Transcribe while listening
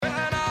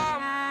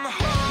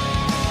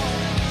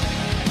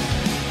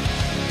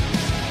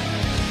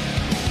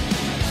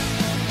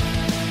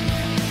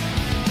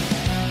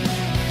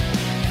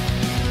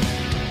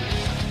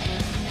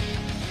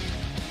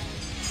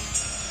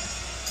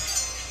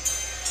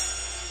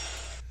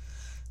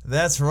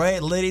That's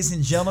right, ladies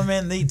and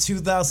gentlemen. The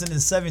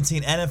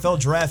 2017 NFL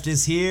Draft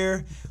is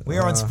here. We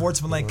are on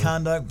Sportsmanlike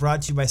Conduct,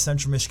 brought to you by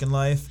Central Michigan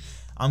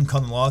Life. I'm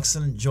Cullen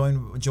Lawson.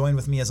 Join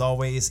with me as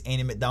always,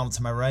 Andy McDonald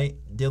to my right,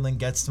 Dylan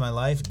Getz to my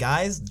left.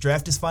 Guys,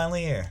 draft is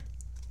finally here.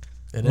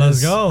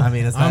 Let's go. I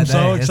mean, it's that I'm day.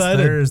 so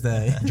excited. It's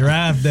Thursday.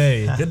 Draft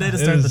day. Good day to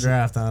start the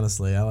draft,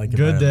 honestly. I like it.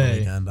 Good better than day. the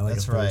weekend. I like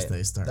That's a right.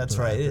 Thursday start. That's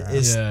to right. the It draft.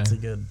 is It's a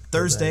good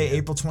Thursday, day.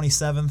 April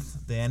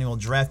 27th. The annual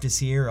draft is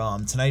here.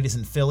 Tonight is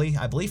in Philly.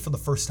 I believe for the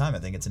first time. I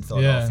think it's in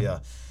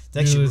Philadelphia. It's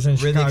actually Usually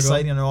it's in really Chicago.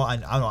 exciting.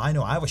 I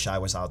know. I wish I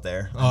was out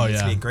there. Oh, It's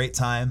gonna be yeah. a great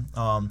time.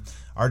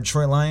 Our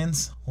Detroit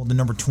Lions hold the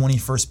number 20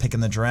 first pick in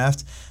the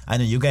draft. I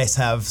know you guys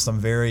have some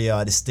very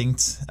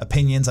distinct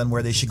opinions on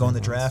where they should go in the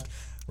draft.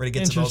 We're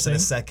gonna get to those in a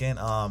second.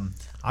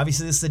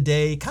 Obviously, this is a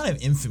day kind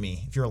of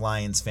infamy if you're a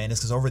Lions fan,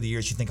 because over the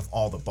years you think of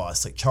all the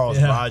busts like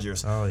Charles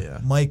Rogers,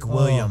 Mike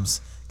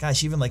Williams.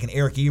 Gosh, even like an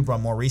Eric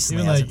Ebron more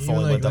recently hasn't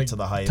fully lived up to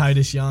the hype.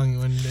 Titus Young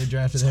when they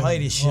drafted him.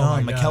 Titus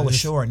Young, Mikel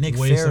Lashore, Nick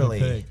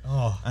Fairley.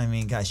 I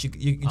mean, gosh,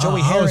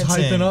 Joey Harrington. I was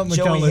hyping up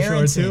Mikel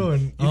Lashore too.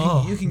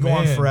 And, you can go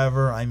on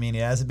forever. I mean,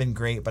 it hasn't been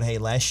great, but hey,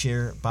 last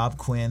year Bob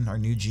Quinn, our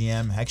new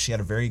GM, actually had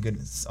a very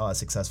good,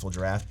 successful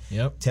draft.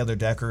 Yep. Taylor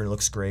Decker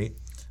looks great.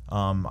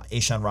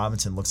 Ashawn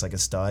Robinson looks like a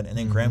stud, and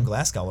then Graham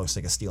Glasgow looks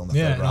like a steal in the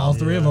third round. and all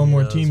three of them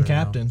were team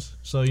captains,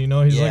 so he's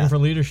looking for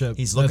leadership.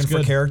 He's looking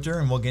for character,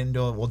 and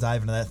we'll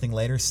dive into that thing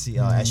later. See,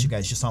 ask you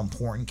guys just how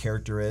important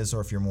character is, or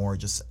if you're more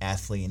just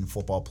athlete and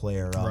football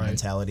player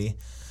mentality.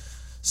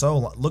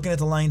 So, looking at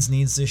the Lions'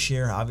 needs this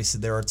year, obviously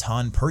there are a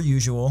ton per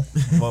usual.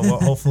 But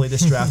hopefully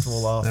this draft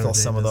will fill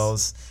some of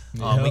those.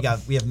 We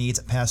have needs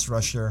at pass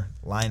rusher,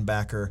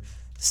 linebacker,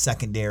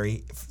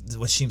 secondary,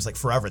 which seems like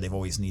forever they've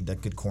always needed a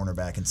good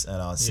cornerback and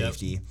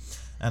safety.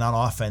 And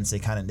on offense,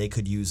 they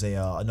could use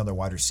another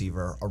wide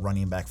receiver, a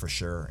running back for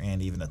sure,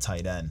 and even a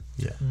tight end.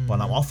 Yeah. But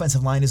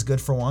offensive line is good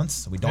for once.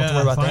 So we don't have to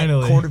worry about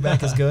finally. that.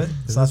 Quarterback is good,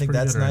 so I think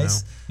that's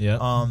nice.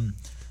 Yeah.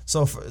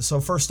 So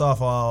first off,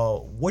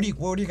 what are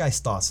you guys'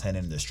 thoughts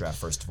heading into this draft?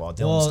 First of all,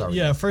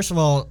 Dylan, first of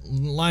all,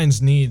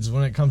 Lions needs,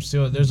 when it comes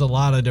to it, there's a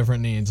lot of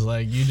different needs.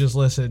 Like you just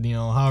listed,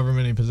 however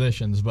many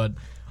positions, but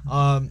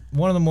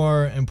one of the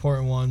more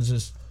important ones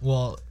is,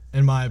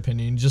 in my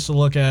opinion, just to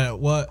look at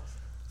what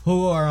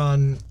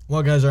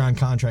guys are on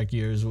contract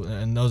years,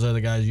 and those are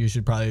the guys you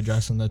should probably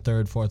address in the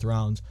third, fourth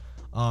rounds.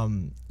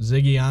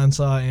 Ziggy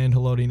Ansah and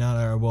Haloti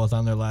Ngata are both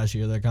on their last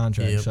year of their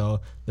contract, so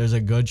there's a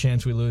good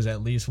chance we lose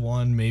at least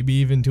one, maybe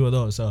even two of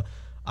those. So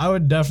I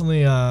would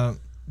definitely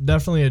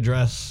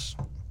address,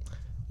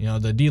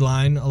 the D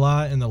line a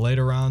lot in the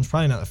later rounds.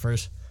 Probably not the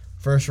first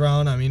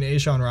round. I mean,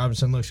 Ashawn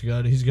Robinson looks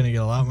good. He's going to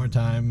get a lot more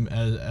time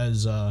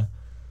as the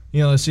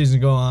season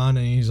go on,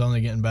 and he's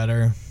only getting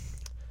better.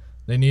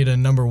 They need a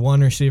number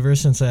one receiver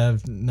since they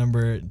have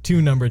number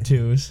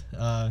twos.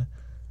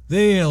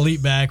 They need an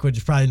elite back, which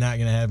is probably not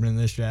going to happen in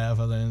this draft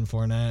other than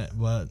Fournette,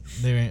 but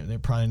they're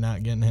probably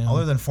not getting him.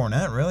 Other than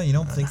Fournette, really? You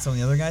don't think some of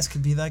the other guys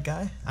could be that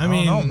guy? I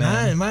mean, don't know,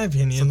 man. in my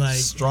opinion, it's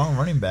a strong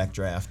running back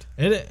draft.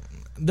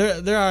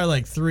 There are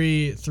like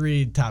three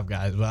top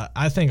guys, but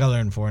I think other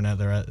than Fournette,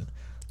 they're at,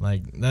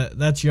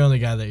 that's your only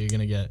guy that you're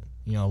going to get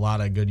a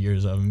lot of good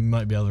years of. You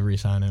might be able to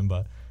re-sign him,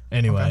 but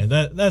anyway,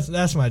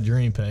 that's my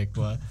dream pick.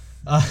 But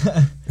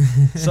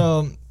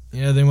so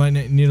they might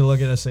need to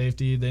look at a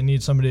safety. They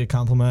need somebody to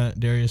complement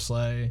Darius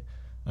Slay.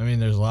 I mean,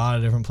 there's a lot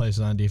of different places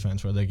on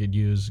defense where they could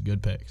use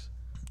good picks.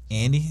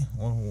 Andy,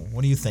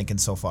 what are you thinking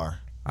so far?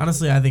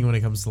 Honestly, I think when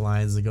it comes to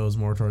Lions, it goes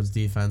more towards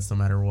defense no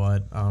matter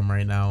what.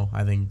 Right now,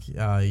 I think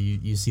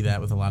you see that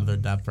with a lot of their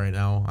depth right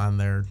now on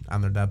their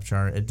depth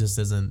chart. It just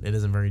isn't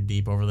very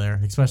deep over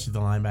there, especially the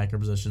linebacker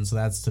position. So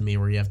that's to me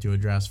where you have to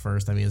address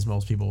first. I mean, as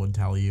most people would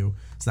tell you,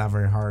 it's not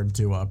very hard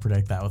to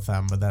predict that with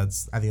them. But I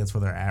think that's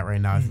where they're at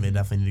right now. I think they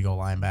definitely need to go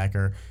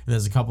linebacker. And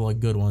there's a couple of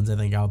good ones I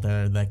think out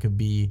there that could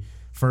be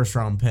first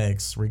round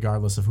picks,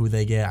 regardless of who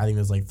they get. I think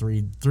there's like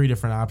three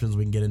different options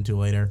we can get into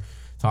later.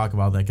 Talk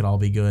about that could all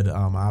be good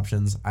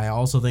options. I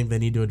also think they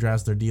need to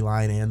address their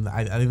D-line, and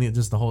I think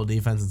just the whole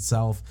defense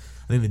itself.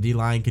 I think the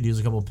D-line could use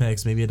a couple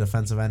picks, maybe a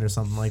defensive end or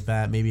something like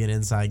that, maybe an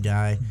inside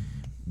guy.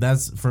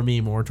 That's, for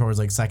me, more towards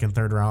like second,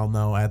 third round,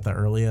 though, at the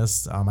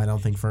earliest. I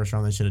don't think first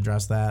round they should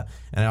address that.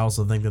 And I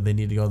also think that they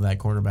need to go to that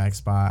cornerback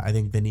spot. I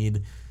think they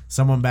need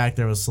someone back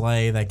there with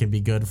Slay that could be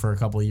good for a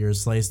couple of years.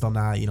 Slay's still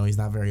not, he's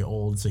not very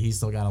old, so he's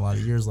still got a lot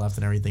of years left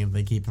and everything if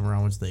they keep him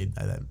around, which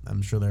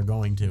I'm sure they're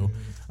going to.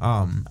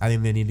 I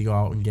think they need to go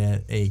out and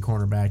get a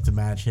cornerback to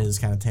match his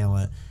kind of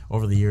talent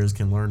over the years,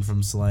 can learn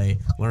from Slay,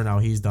 learn how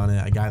he's done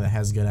it, a guy that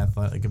has good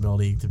athletic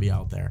ability to be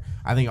out there.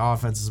 I think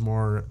offense is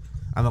more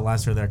on the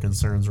lesser of their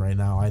concerns right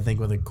now. I think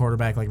with a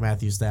quarterback like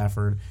Matthew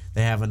Stafford,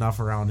 they have enough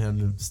around him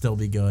to still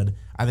be good.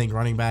 I think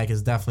running back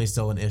is definitely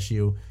still an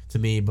issue to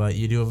me, but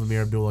you do have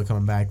Amir Abdullah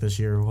coming back this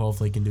year who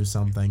hopefully can do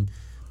something.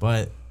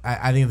 But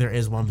I think there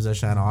is one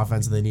position on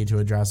offense that they need to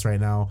address right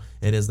now.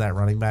 It is that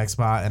running back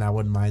spot, and I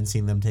wouldn't mind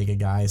seeing them take a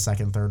guy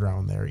second, third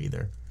round there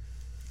either.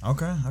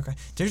 Okay.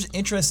 There's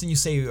interesting you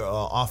say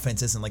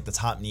offense isn't like the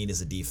top need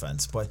is a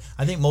defense, but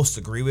I think most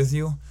agree with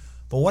you.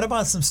 But what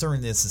about some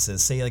certain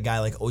instances? Say a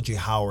guy like O.J.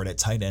 Howard at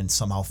tight end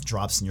somehow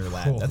drops in your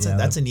lap.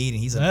 That's a need,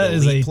 and he's an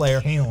elite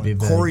player.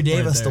 Corey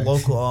Davis, the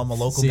local a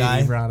local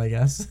guy. Brown, I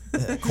guess.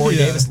 Corey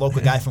Davis,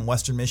 local guy from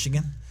Western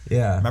Michigan.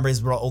 Yeah. Remember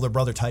his older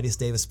brother Titus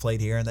Davis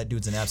played here, and that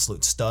dude's an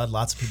absolute stud.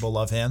 Lots of people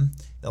love him.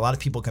 A lot of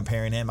people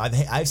comparing him.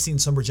 I've seen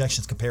some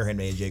projections compare him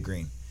to A.J.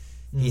 Green.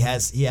 He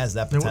has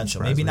that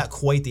potential. Maybe not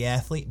quite the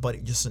athlete,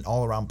 but just an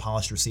all-around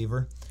polished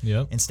receiver.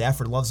 Yep. And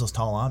Stafford loves those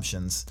tall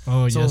options.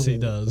 Oh, yes, he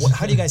does.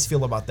 How do you guys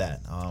feel about that?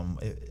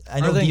 I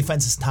know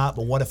defense is top,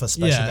 but what if a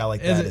special guy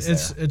like that is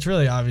there? It's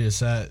really obvious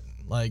that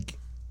like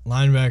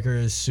linebacker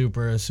is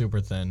super, super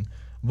thin.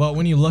 But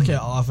when you look at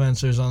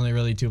offense, there's only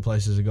really two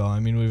places to go. I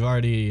mean, we've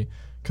already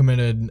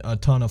committed a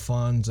ton of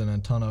funds and a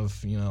ton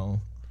of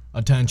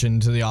attention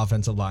to the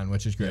offensive line,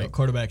 which is great. Yep.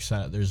 Quarterback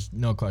set, there's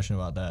no question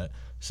about that.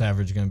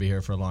 Stafford's going to be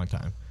here for a long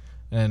time,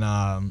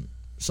 and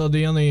so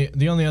the only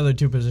other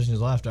two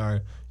positions left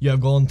are you have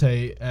Golden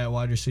Tate at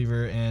wide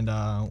receiver and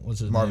what's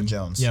his name? Marvin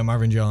Jones. Yeah,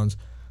 Marvin Jones,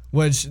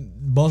 which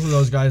both of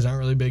those guys aren't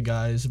really big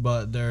guys,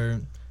 but they're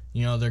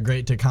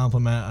great to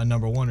complement a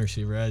number one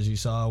receiver, as you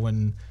saw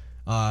when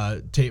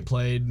Tate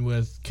played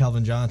with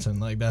Calvin Johnson.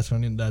 Like that's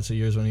the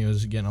years when he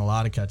was getting a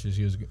lot of catches.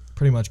 He was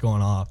pretty much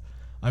going off.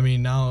 I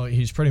mean, now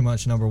he's pretty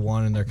much number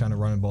one, and they're kind of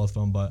running both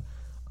of them. But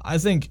I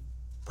think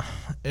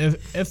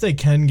if they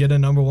can get a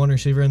number one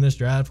receiver in this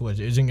draft, which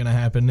isn't going to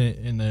happen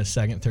in the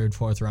second, third,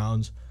 fourth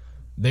rounds,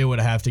 they would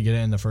have to get it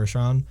in the first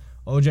round.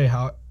 O.J.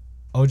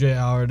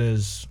 Howard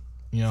is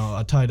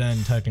a tight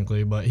end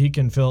technically, but he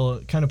can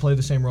kind of play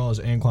the same role as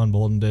Anquan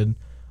Bolden did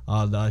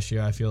last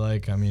year. I feel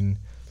like. I mean,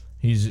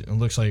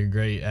 looks like a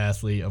great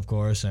athlete, of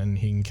course, and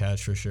he can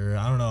catch for sure.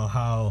 I don't know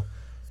how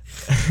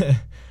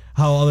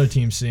other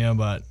teams see him,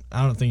 but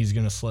I don't think he's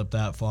going to slip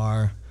that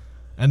far.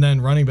 And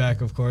then running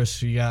back, of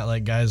course, you got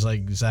like guys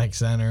like Zach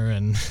Zenner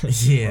and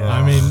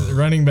I mean,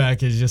 running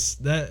back is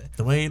just that.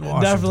 Dwayne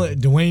Washington. Definitely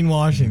Dwayne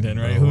Washington,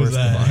 right? Who's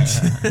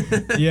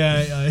that?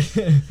 Yeah,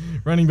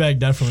 running back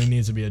definitely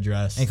needs to be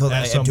addressed. And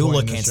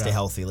Abdullah can't stay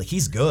healthy. Like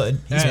he's good,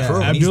 he's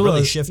proven, he's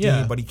really shifty,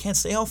 but he can't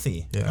stay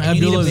healthy. Yeah.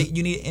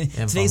 You need in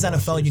today's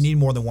NFL, you need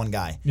more than one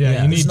guy.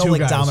 Yeah, you need there's two no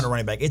guys. Dominant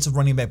running back. It's a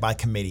running back by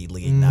committee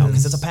league now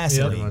because it's a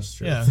passing league.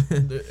 Yeah,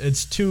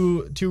 it's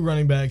two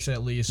running backs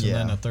at least, and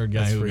then a third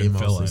guy who can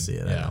fill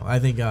in. Yeah, I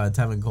think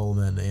Tevin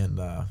Coleman and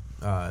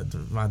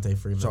Devontae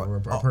Freeman were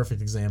a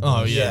perfect example.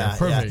 Oh yeah,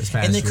 perfect.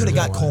 And they could have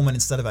got Coleman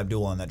instead of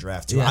Abdullah in that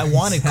draft too. I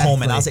wanted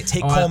Coleman. I was like,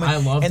 take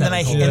Coleman. And then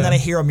I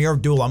hear Amir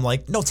Abdullah. I'm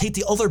like, no, take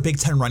the other Big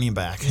Ten running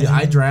back. Yeah,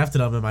 I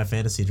drafted him in my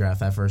fantasy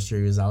draft that first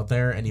year he was out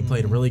there, and he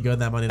played really good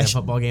that Monday Night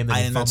Football game.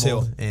 Then he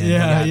fumbled,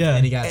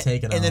 and he got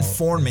taken out. And then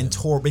Foreman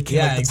became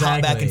like the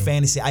top back in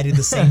fantasy. I did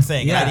the same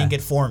thing. And I didn't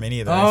get Foreman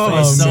either.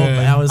 I was so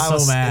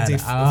mad.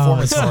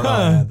 Foreman's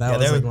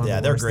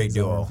they're a great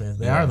duo.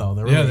 They are though.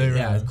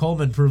 They're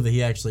Coleman proved that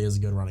he actually is a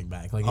good running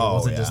back. Like it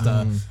wasn't just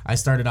I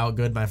started out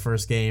good my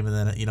first game and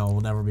then will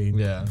never be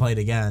played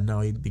again. No,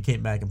 he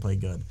came back and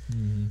played good.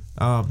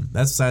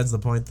 That's besides the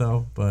point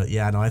though. But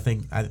I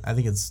think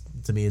it's,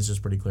 to me, it's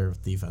just pretty clear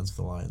with defense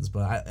for the Lions.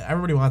 But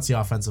everybody wants the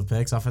offensive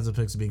picks. Offensive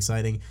picks would be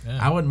exciting. Yeah.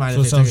 I wouldn't mind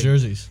if they took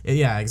jerseys.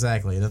 Yeah,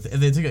 exactly. If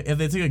they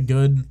took a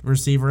good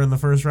receiver in the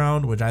first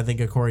round, which I think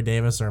a Corey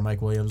Davis or a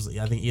Mike Williams,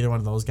 I think either one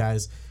of those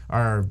guys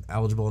are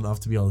eligible enough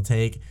to be able to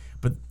take.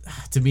 But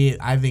to me,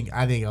 I think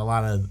a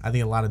lot of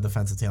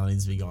defensive talent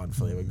needs to be gone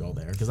before they would go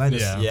there. Because I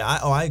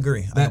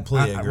agree. I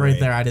completely agree. Right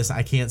there,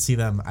 I can't see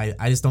them.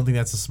 I just don't think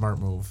that's a smart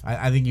move.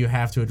 I think you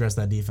have to address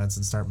that defense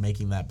and start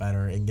making that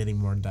better and getting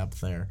more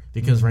depth there.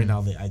 Because right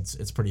now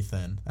it's pretty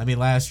thin. I mean,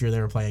 last year they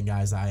were playing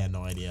guys that I had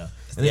no idea.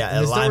 And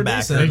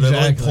linebacker. They're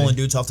like pulling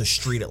dudes off the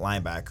street at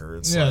linebacker.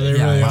 It's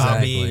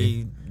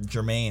Bobby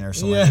Jermaine or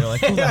something. You're like,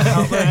 who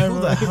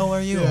the hell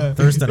are you? Yeah.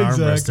 Thurston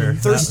Armbruster.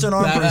 Thurston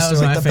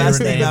Armbruster, like the best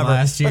name ever.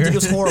 Last year. I think it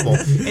was horrible.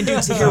 And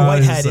dude, Tahir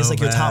Whitehead is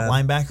like your top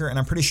linebacker, and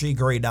I'm pretty sure he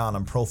graded down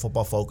on Pro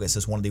Football Focus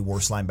as one of the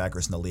worst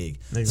linebackers in the league,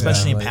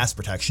 especially in pass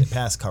protection,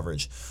 pass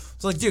coverage.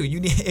 So like,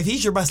 dude, if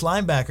he's your best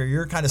linebacker,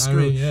 you're kind of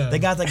screwed. They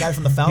got that guy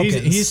from the Falcons.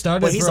 He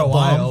started for a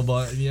while,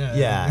 but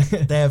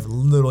they have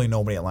literally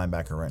nobody at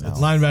linebacker right now.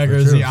 Linebacker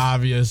is the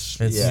obvious.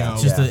 It's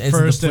it's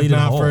first, if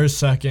not first,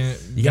 second.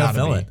 You gotta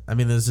fill it. I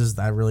mean,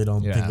 I really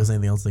don't think there's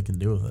anything else they can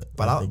do with it.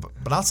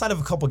 But outside of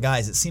a couple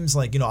guys, it seems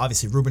like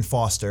obviously Reuben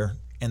Foster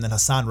and then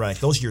Hassan Reddick,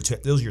 those are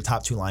your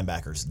top two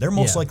linebackers. They're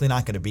most likely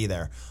not going to be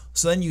there.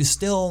 So then you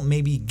still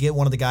maybe get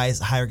one of the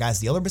higher guys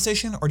at the other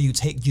position, or do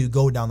you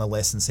go down the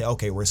list and say,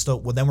 okay, we're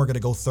going to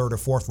go third or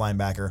fourth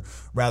linebacker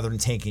rather than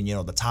taking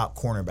the top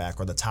cornerback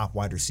or the top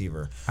wide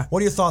receiver. What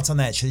are your thoughts on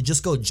that? Should it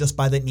just go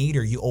by that need,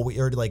 or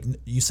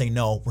you say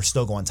no, we're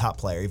still going top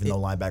player even though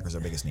linebackers are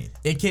our biggest need?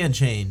 It can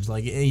change.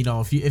 Like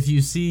if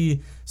you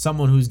see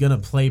someone who's going to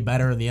play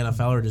better in the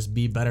NFL or just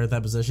be better at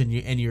that position,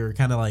 and you're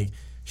kind of like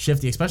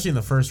shifty, especially in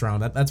the first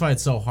round. That's why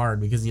it's so hard,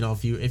 because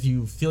if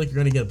you feel like you're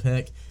going to get a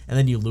pick and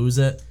then you lose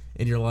it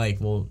and you're like,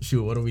 well,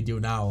 shoot, what do we do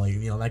now? Like,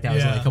 that guy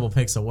was only a couple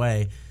picks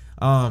away.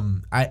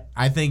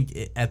 I think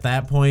at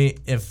that point,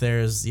 if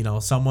there's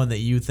someone that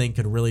you think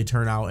could really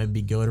turn out and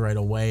be good right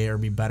away or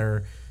be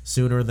better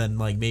sooner than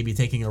like maybe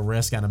taking a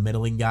risk on a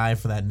middling guy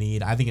for that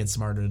need. I think it's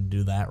smarter to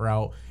do that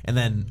route, and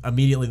then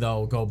immediately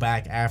though go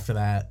back after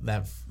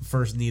that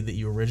first need that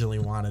you originally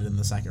wanted in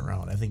the second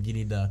round. I think you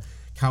need to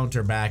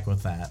counter back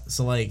with that.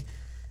 So like,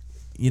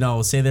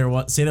 say there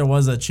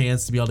was a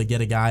chance to be able to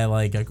get a guy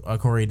like a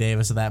Corey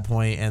Davis at that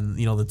point, and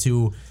the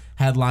two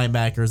head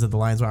linebackers that the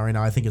Lions want right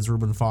now. I think it's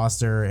Reuben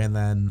Foster and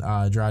then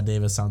Jarrad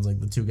Davis sounds like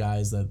the two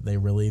guys that they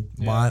really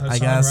want. I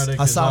guess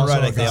Hassan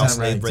Reddick,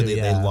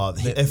 they love.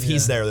 If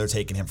he's there, they're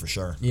taking him for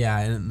sure. Yeah,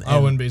 and I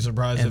wouldn't be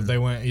surprised if they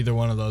went either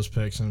one of those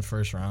picks in the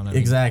first round.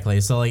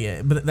 Exactly. So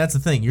but that's the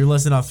thing. You're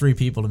listing off 3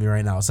 people to me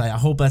right now. So I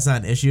hope that's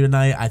not an issue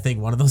tonight. I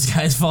think one of those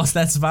guys falls to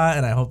that spot,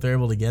 and I hope they're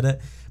able to get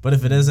it. But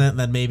if it isn't,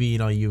 then maybe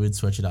you would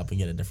switch it up and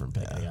get a different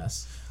pick. I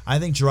guess. I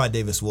think Jarrad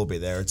Davis will be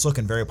there. It's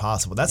looking very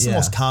possible. That's the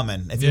most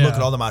common. If you look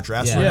at all the mock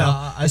drafts right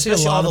now, I see a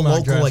lot all the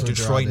of local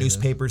Detroit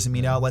newspapers and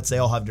media outlets, they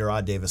all have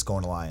Jarrad Davis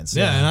going to Lions.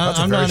 Yeah, and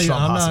I'm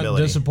not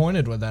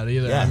disappointed with that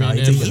either. Yeah,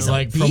 he's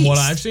like from what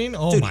I've seen,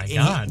 my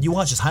God, you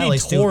watch his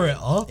highlights he tore it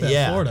up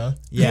at Florida.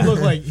 Yeah,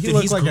 he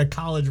looked like a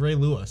college Ray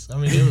Lewis. I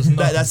mean, it was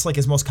that's like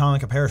his most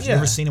common comparison. You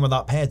ever seen him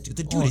without pads? Dude,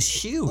 the dude is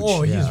huge.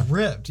 Oh, he's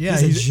ripped. Yeah,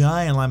 he's a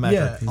giant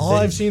linebacker. Yeah, all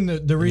I've seen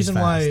the reason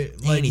why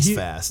he's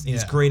fast.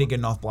 He's great at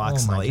getting off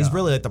blocks. He's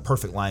really like the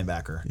perfect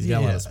linebacker. He's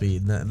got a lot of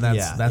speed.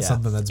 That's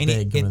something that's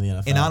big in the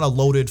NFL. And on a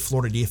loaded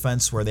Florida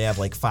defense where they have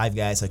like 5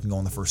 guys that can go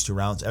in the first 2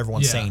 rounds,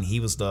 everyone's saying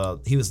he was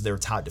their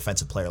top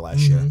defensive player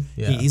last year.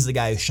 Yeah. He's the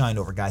guy who shined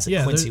over guys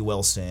like Quincy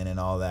Wilson and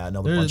all that.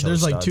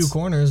 There's like 2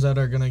 corners that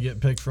are going to get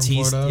picked from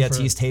Florida. Yeah,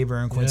 Tease Tabor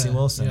and Quincy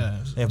Wilson. Yeah.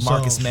 They have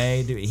Marcus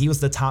May. Dude, he was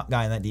the top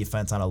guy in that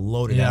defense on a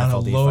loaded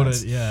NFL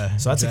defense. Yeah,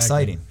 so that's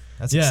exciting.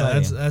 That's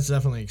exciting. That's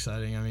definitely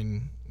exciting. I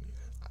mean,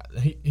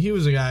 he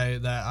was a guy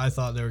that I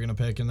thought they were going to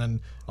pick, and then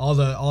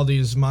all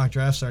these mock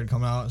drafts started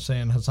coming out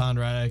saying Hassan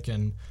Reddick,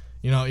 and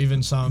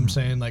even some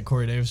saying like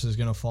Corey Davis is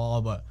going to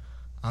fall, but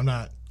I'm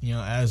not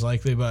as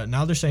likely. But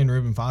now they're saying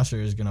Reuben Foster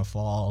is going to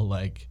fall.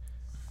 Like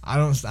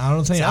I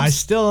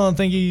still don't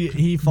think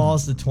he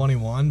falls to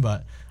 21,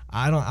 but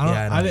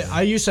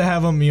I used to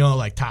have him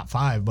like top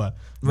 5, but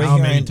now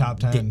maybe top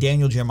 10.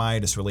 Daniel Jeremiah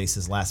just released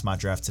his last mock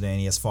draft today, and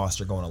he has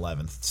Foster going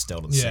 11th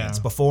still to the Saints.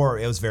 Before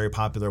it was very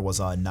popular, was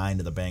 9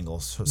 to the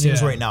Bengals. So it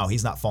seems right now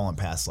he's not falling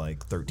past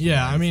like 13.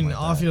 Yeah, I mean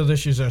off-field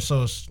issues are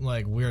so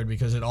like weird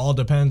because it all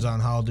depends on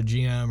how the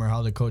GM or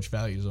how the coach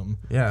values them.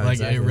 Yeah, like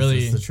exactly. it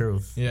really it's the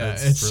truth. Yeah,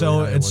 it's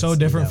so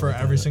different for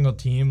every single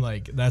team.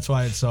 Like that's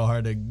why it's so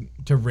hard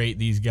to rate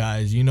these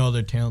guys.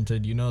 They're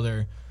talented.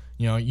 They're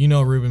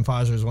Reuben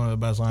Foster is one of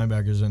the best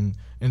linebackers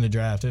in the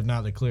draft, if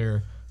not the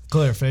clear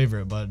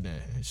favorite, but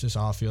it's just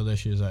off-field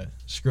issues that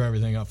screw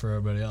everything up for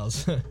everybody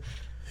else.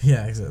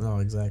 Yeah,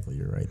 exactly.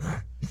 You're right.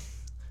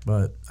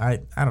 But I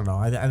don't know.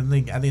 I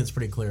think it's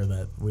pretty clear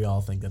that we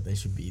all think that they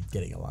should be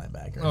getting a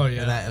linebacker. Oh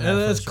yeah,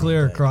 that's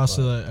clear across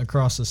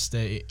the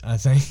state. I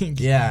think.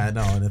 Yeah,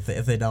 no, and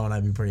if they don't,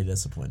 I'd be pretty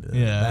disappointed.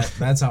 Yeah,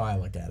 that's how I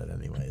look at it,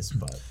 anyways.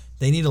 But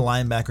they need a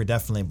linebacker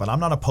definitely. But I'm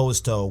not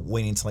opposed to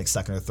waiting until like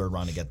 2nd or 3rd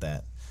round to get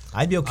that.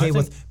 I'd be okay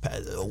with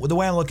the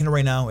way I'm looking at it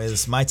right now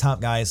is my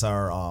top guys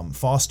are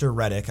Foster,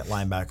 Reddick at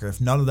linebacker.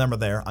 If none of them are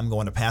there, I'm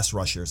going to pass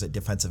rushers at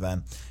defensive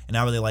end. And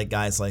I really like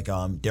guys like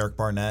Derek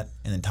Barnett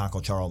and then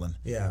Taco Charlton.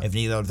 Yeah. If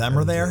neither of them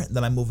are there,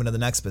 then I'm moving to the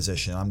next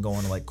position. I'm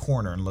going to like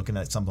corner and looking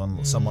at someone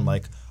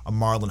like a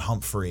Marlon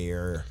Humphrey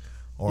or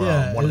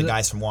one of the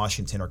guys from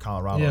Washington or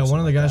Colorado. Yeah,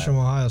 one of the guys from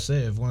Ohio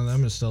State. If one of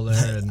them is still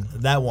there, and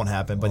that won't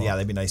happen. But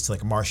that'd be nice to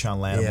like a Marshawn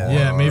Lattimore.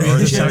 Yeah, maybe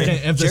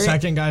if the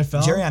second guy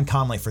fell. Jerrion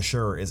Conley for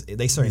sure is.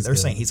 They're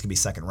saying he's gonna be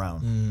 2nd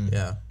round.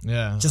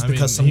 Yeah. Just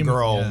because some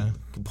girl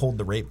pulled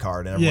the rape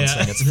card and everyone's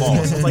saying it's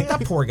false. So it's like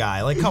that poor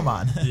guy. Like, come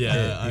on.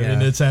 Yeah, I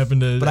mean it's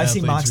happened to. But I've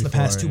seen mocks in the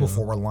past too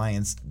before where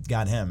Lions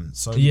got him.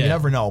 So you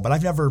never know. But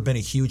I've never been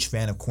a huge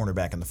fan of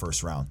cornerback in the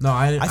 1st round. No,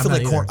 I feel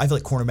like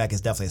cornerback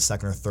is definitely a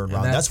 2nd or 3rd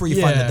round. That's where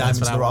you find the diamonds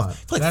in the rough. I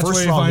feel like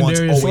first round one's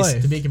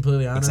always, to be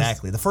completely honest.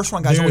 Exactly. The first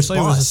round guys always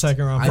bust. Was the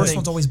 2nd round. First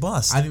one's always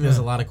bust. I think there's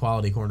a lot of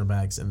quality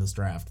cornerbacks in this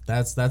draft.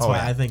 That's why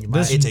I think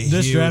this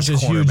draft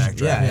is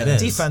huge. Yeah, it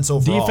is. Defense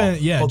overall.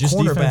 Just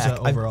defense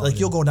overall. Like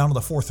you'll go down to the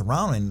 4th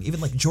round and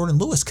even like Jordan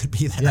Lewis could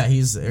be there. Yeah,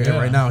 he's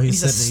right now he's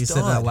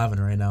sitting at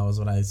 11 right now is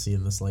what I see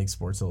in this like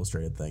Sports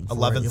Illustrated thing.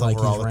 11th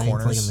overall the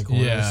corners.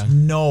 Yeah.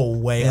 No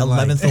way.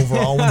 11th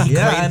overall when he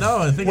I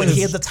know. When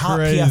he had the top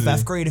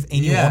PFF grade of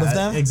any one of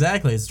them.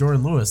 Exactly. It's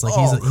Jordan Lewis. Like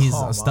he's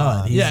a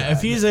stud.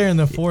 If he's there in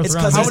the 4th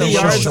round, how many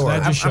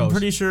yards? I'm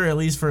pretty sure at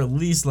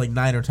least like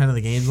 9 or 10 of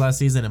the games last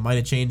season. It might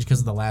have changed because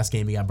of the last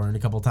game he got burned a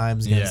couple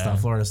times against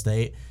Florida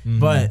State.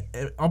 But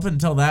up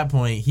until that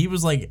point, he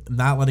was like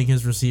not letting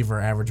his receiver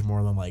average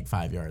more than like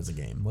 5 yards a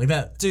game. Like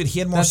that, dude. He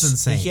had more. That's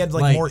insane. He had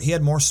he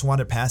had more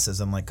swatted passes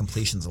than like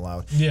completions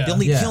allowed. Yeah.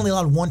 He only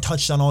allowed 1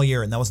 touchdown all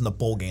year, and that was in the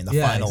bowl game, the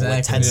final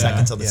like 10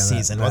 seconds of the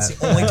season. That's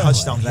the only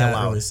touchdown he allowed.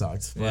 That really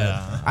sucked.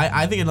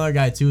 I think another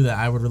guy too that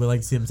I would really like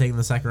to see him take in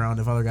the 2nd round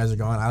if other guys are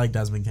gone. I like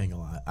Desmond King a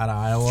lot out of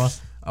Iowa.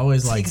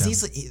 Always like him.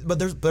 But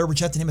they're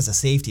rejecting him as a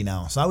safety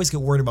now, so I always get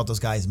worried about those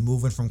guys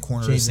moving from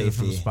corner to safety.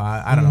 From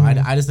spot. I don't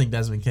know. I just think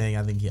Desmond King.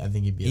 I think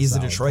he'd be. He's a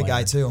Detroit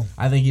guy too.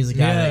 I think he's a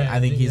guy. I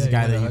think he's a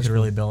guy that you could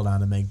really build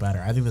on and make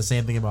better. I think the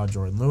same thing about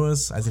Jordan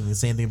Lewis. I think the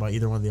same thing about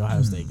either one of the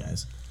Ohio State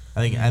guys.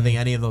 I think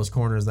any of those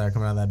corners that are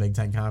coming out of that Big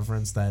Ten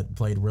conference that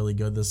played really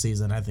good this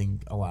season, I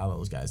think a lot of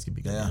those guys could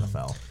be good in the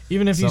NFL.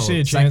 Even if you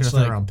see a chance, second or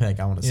third round pick,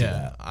 I want to see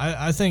that.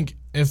 I think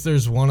if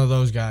there's one of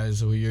those guys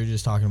who you're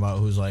just talking about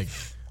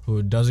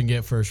who doesn't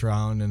get first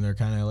round and they're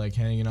kind of like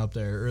hanging up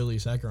there early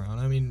second round,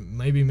 I mean,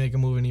 maybe make a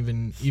move and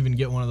even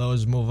get one of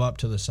those, move up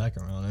to the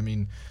second round. I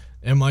mean,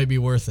 it might be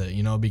worth it,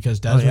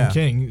 because Desmond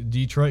King,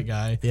 Detroit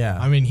guy. Yeah.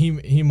 I mean,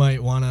 he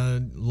might want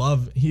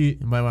to he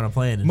might want to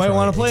play in Detroit. Might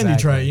want to play in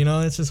Detroit.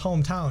 It's his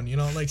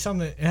hometown. Like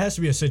something. It has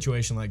to be a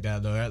situation like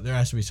that though. There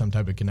has to be some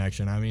type of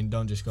connection. I mean,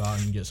 don't just go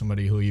out and get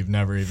somebody who you've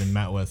never even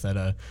met with at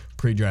a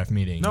pre-draft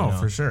meeting. No,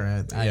 for sure.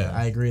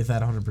 I agree with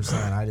that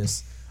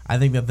 100%. I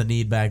think that the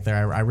need back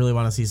there. I really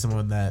want to see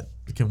someone that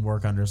can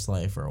work under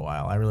Slay for a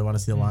while. I really want to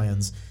see the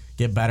Lions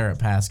get better at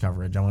pass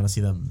coverage. I want to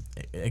see them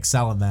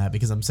excel in that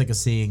because I'm sick of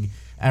seeing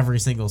every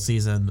single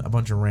season a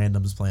bunch of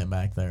randoms playing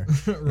back there.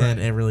 Right. And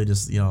it really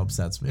just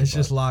upsets me. It's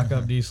just lock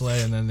up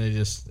D-Slay and then they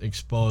just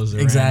expose the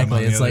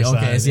exactly. It's like,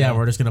 okay, so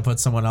we're just gonna put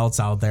someone else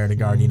out there to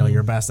guard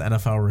your best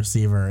NFL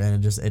receiver,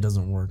 and it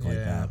doesn't work like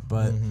that.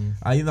 But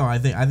I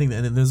think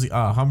and there's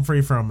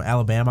Humphrey from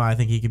Alabama. I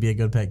think he could be a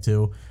good pick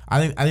too. I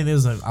think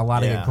there's a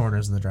lot of good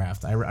corners in the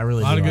draft. I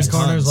really a lot of good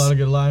corners, a lot of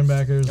good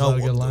linebackers, a lot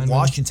of good linemen.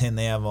 Washington,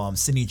 they have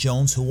Sidney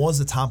Jones, who was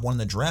the top one in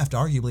the draft,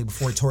 arguably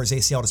before he tore his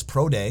ACL at his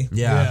pro day.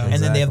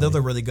 And then they have the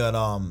other really good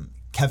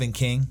Kevin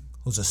King,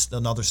 who's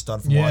another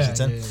stud from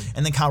Washington.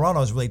 And then Colorado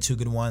has really two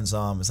good ones.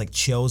 It's like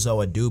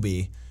Chiozo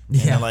Adubi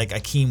and like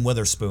Akeem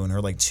Witherspoon,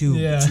 or like two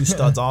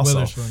studs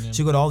also. So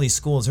you go to all these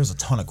schools, there's a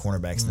ton of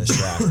cornerbacks in this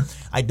draft.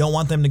 I don't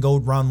want them to go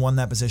round one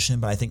that position,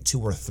 but I think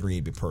 2 or 3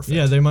 would be perfect.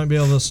 Yeah, they might be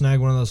able to snag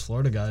one of those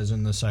Florida guys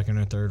in the second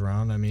or third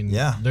round. I mean,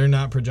 they're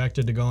not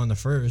projected to go in the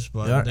first,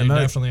 but they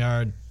definitely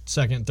are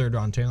second, third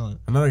round talent.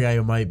 Another guy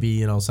who might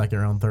be, second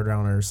round, third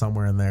round, or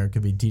somewhere in there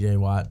could be TJ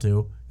Watt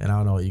too. And I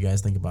don't know what you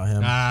guys think about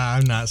him.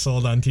 I'm not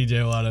sold on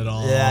TJ Watt at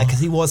all. Yeah, because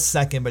he was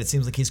second, but it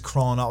seems like he's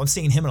crawling up. I'm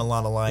seeing him in a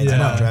lot of lines in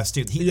drafts,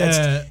 dude.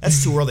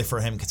 That's too early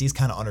for him because he's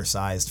kind of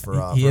undersized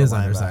for he is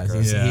undersized.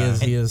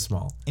 He is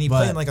small. And he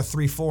played in like a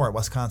 3-4 at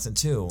Wisconsin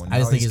too. I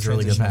just think he's a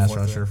really good pass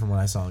rusher from what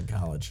I saw in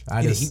college.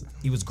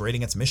 He was great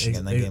against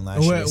Michigan that game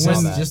last year.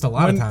 Just a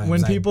lot of times.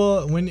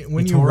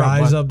 When you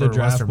rise up the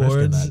draft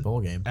boards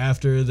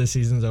after the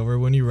season's over,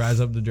 when you rise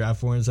up the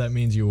draft boards, that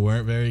means you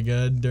weren't very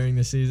good during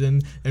the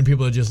season, and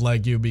people just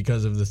like you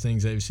because of the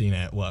things they've seen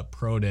at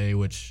pro day,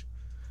 which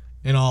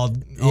in all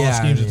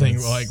schemes of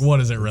things, like, what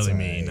does it really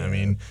mean? I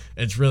mean,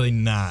 it's really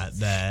not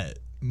that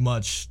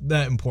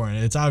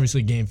important. It's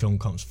obviously game film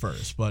comes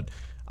first, but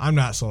I'm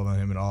not sold on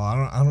him at all.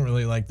 I don't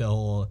really like the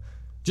whole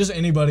just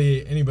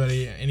anybody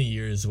any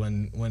years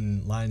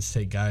when Lions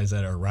take guys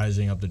that are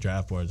rising up the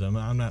draft boards.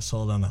 I'm not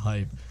sold on the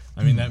hype.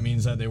 I mean, that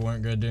means that they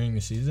weren't good during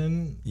the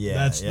season.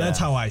 That's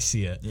how I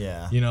see it.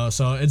 Yeah.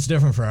 So it's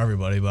different for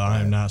everybody, but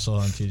I'm not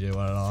sold on TJ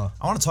Watt at all.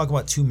 I want to talk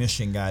about 2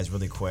 Michigan guys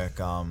really quick.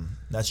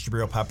 That's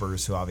Jabril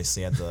Peppers, who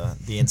obviously had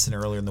the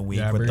incident earlier in the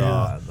week with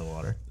the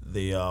water.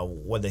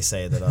 What'd they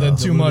say that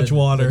too much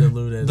water,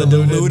 the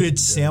diluted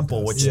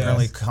sample, which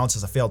apparently counts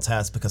as a failed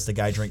test because the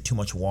guy drank too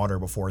much water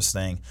before his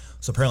thing.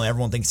 So apparently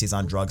everyone thinks he's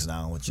on drugs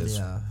now, which is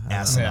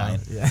asinine.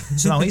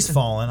 So now he's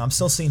fallen. I'm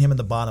still seeing him in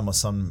the bottom of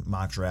some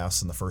mock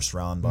drafts in the first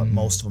round, but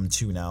most of them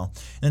too now.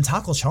 And then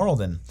Taco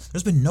Charlton,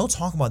 there's been no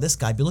talk about this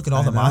guy. But look at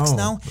all the mocks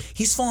now.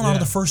 He's fallen out of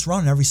the first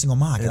round in every single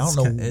mock. I don't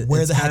know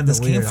where the heck this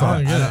came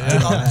from.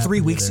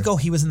 3 weeks ago,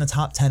 he was in the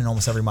top 10 in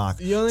almost every mock.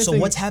 So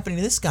what's happening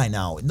to this guy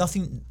now?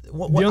 Nothing.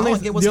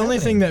 The only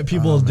thing that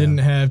people didn't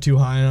have too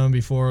high on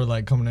before,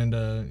 like coming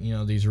into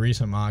these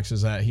recent mocks,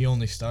 is that he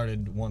only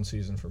started 1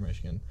 season for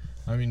Michigan.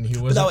 I mean, he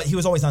was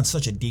always on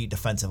such a deep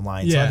defensive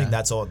line. So I think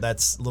that's a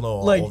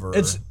little over.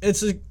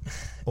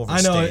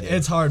 I know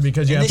it's hard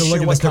because you have to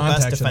look at the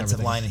context. Best defensive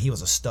line, and he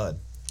was a stud.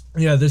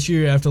 Yeah, this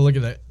year you have to look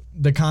at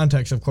the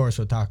context, of course,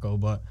 with Taco.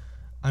 But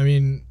I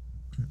mean,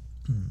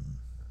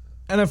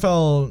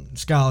 NFL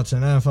scouts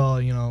and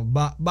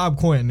NFL, Bob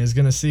Quinn is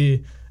gonna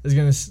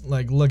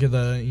look at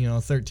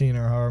the 13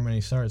 or however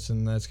many starts,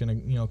 and that's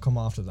gonna come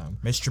off to them.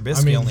 Mitch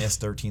Trubisky only has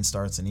 13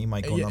 starts, and he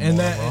might go number 1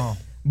 overall.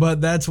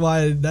 But that's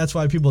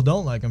why people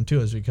don't like him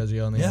too, is because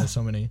he only has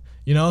so many.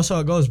 So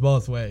it goes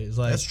both ways.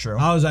 Like, that's true.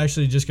 I was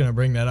actually just gonna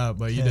bring that up,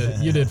 but you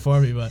did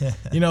for me. But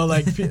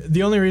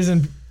the only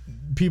reason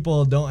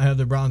people don't have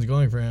the Browns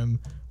going for him,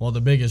 well, the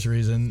biggest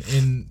reason,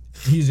 and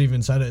he's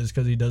even said it, is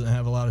because he doesn't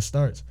have a lot of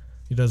starts.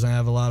 He doesn't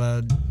have a lot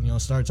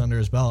of starts under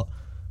his belt.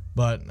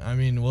 But, I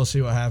mean, we'll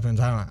see what happens.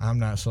 I'm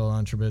not sold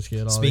on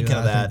Trubisky at all. Speaking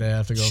of that,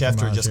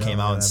 Schefter just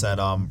came out and said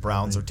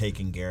Browns are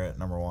taking Garrett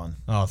number 1.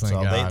 Oh, thank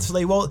God.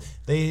 They woke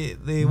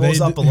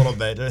up a little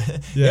bit.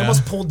 They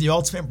almost pulled the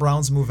ultimate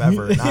Browns move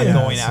ever, not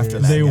going after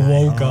that They guy.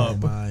 woke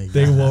up.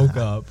 They woke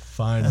up,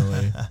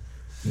 finally.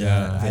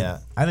 Yeah.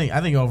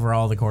 I think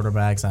overall the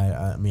quarterbacks.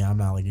 I mean, I'm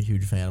not like a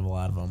huge fan of a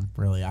lot of them.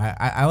 Really,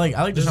 I like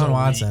Deshaun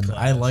Watson.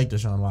 I like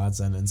Deshaun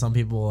Watson, and some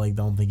people like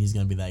don't think he's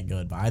gonna be that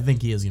good, but I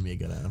think he is gonna be a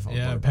good NFL.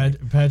 Yeah,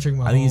 quarterback. Patrick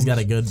Mahomes. I think he's got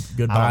a good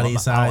body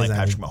size. I don't like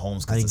Patrick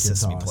Mahomes because the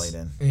system he played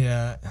in.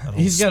 Yeah,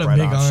 he's got a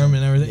big arm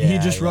and everything. He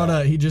just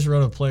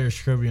wrote a Players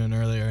Tribune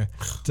earlier.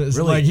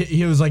 Really? Like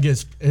he was like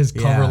his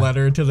cover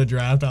letter to the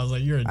draft. I was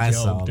like, you're a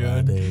joke,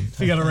 dude. If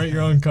you got to write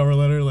your own cover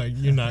letter, like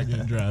you're not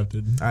getting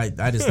drafted. I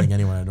just think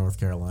anyone in North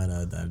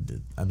Carolina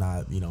that I'm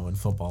not, in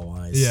football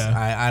wise. Yeah,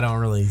 I don't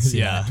really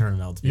see that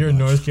turning out to be. You're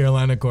much. a North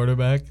Carolina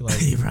quarterback.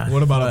 Like,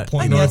 what about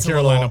a North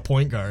Carolina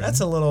point guard? That's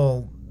a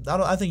little.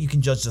 I think you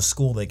can judge the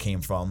school they came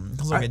from.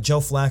 Because Joe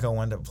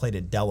Flacco played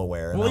at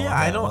Delaware. Well, yeah,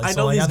 I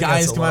know these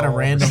guys come out of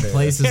random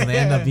places and they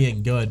end up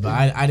being good, but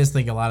I just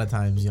think a lot of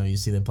times, you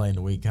see them play in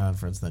the weak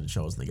conference, then it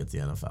shows they get to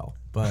the NFL.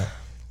 But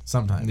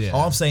sometimes. Yeah.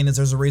 All I'm saying is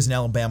there's a reason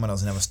Alabama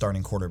doesn't have a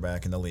starting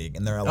quarterback in the league.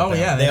 And they're Alabama. Oh,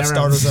 yeah. They have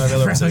starters at every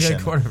other position.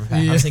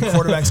 I think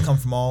quarterbacks come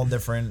from all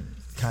different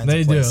kinds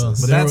of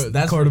places. But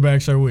that's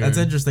quarterbacks are weird. That's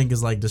interesting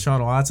because like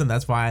Deshaun Watson,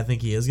 that's why I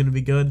think he is going to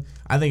be good.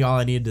 I think all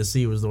I needed to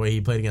see was the way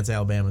he played against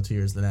Alabama 2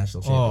 years in the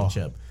national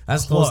championship.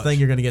 That's the closest thing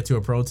you're going to get to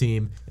a pro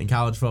team in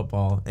college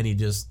football, and he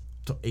just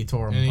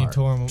tore him apart.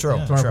 Tore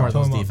apart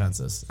those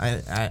defenses.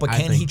 But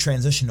can he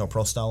transition to a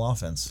pro style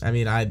offense? I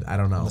mean, I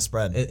don't know. The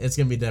spread. It's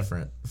going to be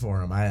different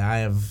for him.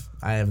 I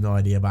have no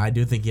idea, but I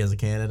do think he has a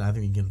cannon. I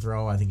think he can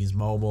throw. I think he's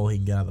mobile. He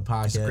can get out of the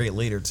pocket. He's a great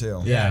leader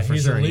too. Yeah, for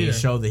sure. He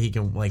showed that he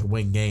can like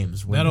win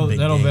games. That'll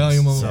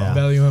value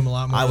him a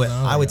lot more.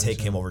 I would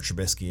take him over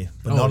Trubisky,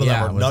 but none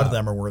of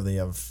them are worthy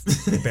of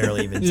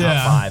barely even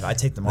top 5. I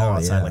take them all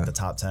outside like the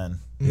top 10.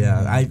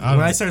 Yeah, when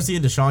I start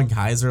seeing Deshaun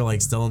Kaiser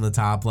like still in the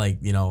top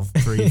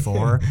 3,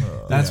 4,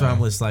 that's when I'm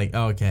just like,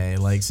 okay,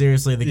 like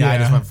seriously, the guy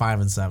just went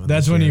 5-7.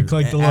 That's when you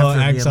click the little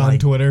X on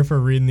Twitter for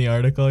reading the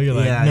article. You're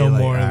like, no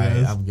more of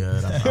this. I'm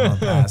good. I'm gonna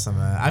pass on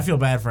that. I feel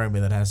bad for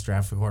anybody that has to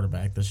draft a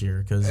quarterback this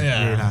year because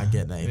you're not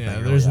getting anything.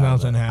 Yeah, there's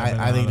nothing happening.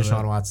 I think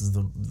Deshaun Watson's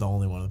the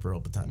only one with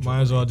real potential. Might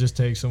as well just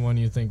take someone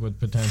you think with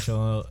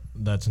potential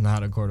that's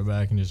not a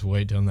quarterback and just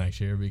wait till next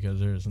year because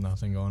there's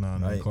nothing going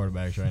on with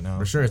quarterbacks right now.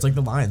 For sure, it's like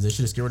the Lions. They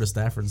should just get rid of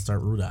Stafford and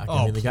start Rudock.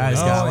 I mean, the guy's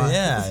got.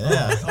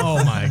 Yeah.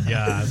 Oh my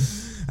God.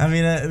 I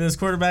mean, there's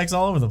quarterbacks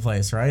all over the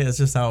place, right? That's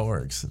just how it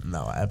works.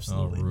 No,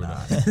 absolutely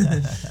not.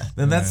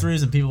 Then that's the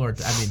reason people are,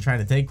 trying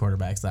to take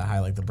quarterbacks that high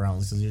like the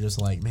Browns because you're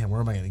just like, man,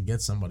 where am I going to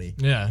get somebody?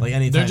 Yeah, like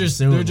anytime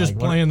soon. They're just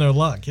playing their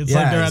luck. It's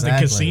like they're at the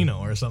casino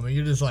or something.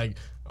 You're just like,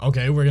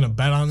 okay, we're going to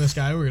bet on this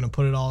guy. We're going to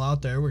put it all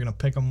out there. We're going to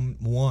pick him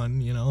one,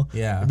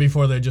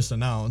 before they just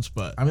announce.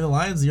 But I mean, the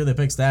Lions, the year they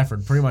picked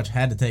Stafford, pretty much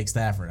had to take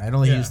Stafford. I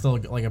don't think he was still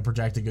like a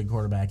projected good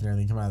quarterback and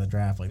everything coming out of the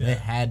draft. Like they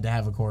had to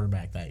have a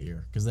quarterback that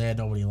year because they had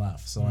nobody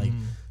left. So like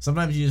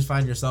sometimes you just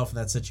find yourself in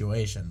that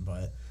situation.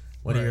 But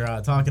when you're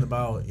talking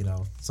about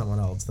someone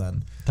else,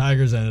 then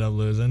Tigers ended up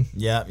losing.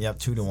 Yep,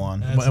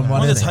 2-1.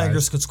 One of the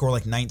Tigers could score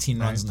like 19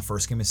 runs in the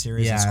first game of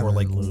series and score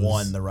like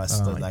 1 the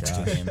rest of the next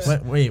 2 games.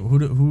 Wait,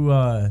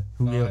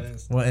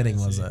 what inning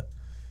was it?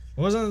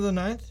 Wasn't it the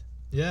 9th?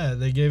 Yeah,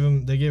 they gave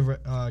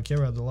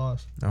K-Rod the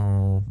loss.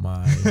 Oh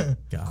my god!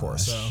 Of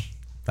course. So,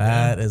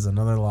 that is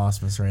another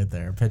loss miss right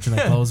there. Pitching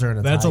a closer in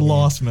a that's tie a game.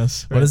 loss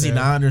miss. What does he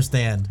not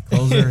understand?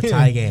 Closer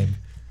tie game.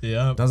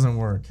 Yeah, doesn't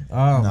work.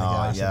 Oh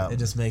my gosh, it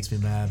just makes me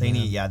mad. They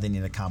need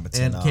a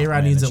competent. And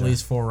K-Rod needs at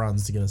least 4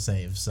 runs to get a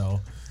save.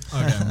 So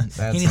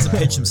he needs to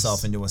pitch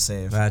himself into a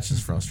save. That's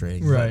just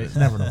frustrating. Right. But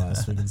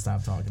nevertheless, we can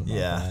stop talking about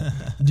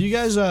that. Do you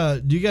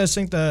guys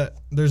think that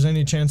there's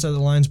any chance that the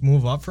Lions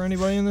move up for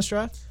anybody in this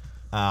draft?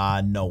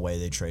 No way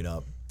they trade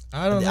up.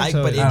 I don't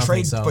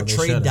think so. But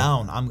trade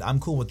down. I'm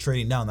cool with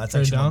trading down. That's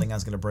actually one thing I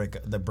was going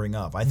to bring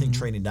up. I think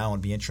trading down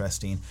would be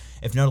interesting.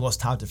 If none of those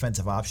top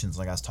defensive options,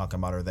 like I was talking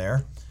about, are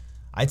there,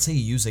 I'd say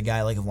you use a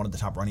guy like if one of the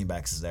top running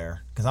backs is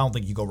there, because I don't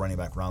think you go running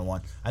back round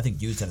 1. I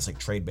think use that as like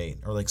trade bait,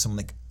 or like someone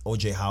like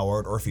O.J.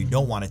 Howard, or if you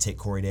don't want to take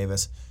Corey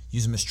Davis,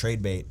 use him as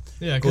trade bait.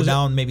 Yeah, go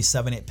down maybe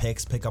 7-8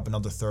 picks, pick up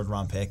another 3rd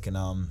round pick,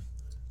 and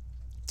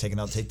take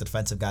the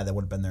defensive guy that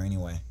would have been there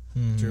anyway.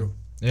 True.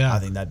 Yeah, I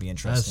think that'd be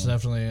interesting. That's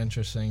definitely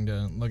interesting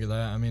to look at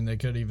that. I mean, they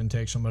could even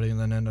take somebody and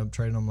then end up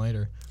trading them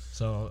later.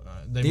 So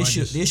the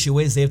issue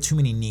is they have too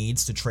many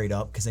needs to trade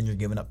up because then you're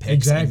giving up picks.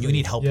 Exactly. And you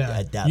need help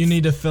at depth. You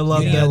need to fill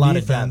up a lot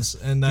of defense,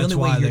 and that's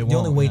why they won't. The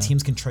only way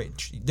teams can trade.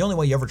 The only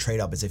way you ever trade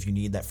up is if you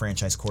need that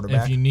franchise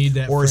quarterback. If you need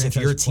that, or is if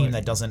you're a team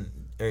that doesn't.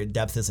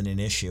 Depth isn't an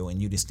issue,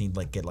 and you just need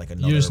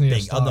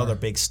another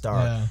big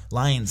star. Yeah.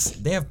 Lions,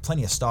 they have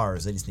plenty of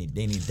stars. They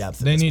need depth.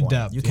 They need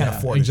depth. You can't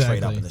afford to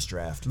trade up in this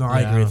draft. No, I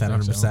agree with that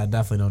 100%. So.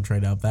 Definitely don't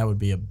trade up. That would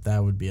be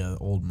an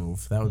old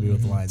move. That would be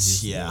what the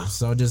Lions used to do.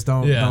 So just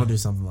don't do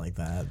something like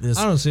that.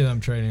 I don't see them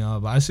trading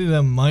up. I see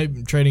them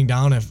trading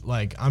down if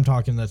I'm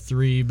talking the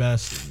 3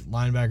 best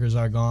linebackers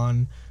are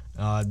gone,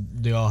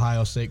 the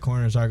Ohio State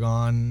corners are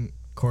gone.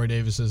 Corey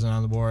Davis isn't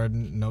on the board.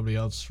 Nobody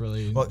else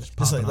really. Well,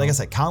 like I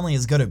said, Conley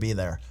is going to be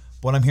there,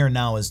 What I'm hearing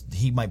now is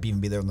he might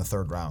even be there in the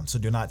 3rd round. So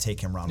do not take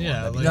him round 1.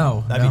 That'd be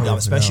dumb,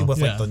 especially with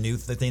like the new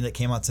thing that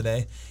came out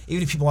today.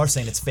 Even if people are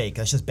saying it's fake,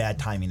 that's just bad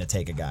timing to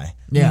take a guy.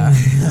 Yeah,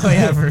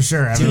 for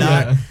sure.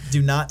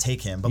 Do not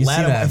take him. But if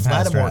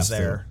Lattimore's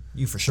there,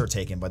 you for sure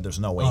take him. But there's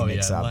no way he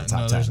makes out of the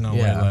top 10. There's no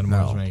way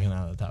Lattimore's making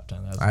out of the top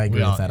 10. I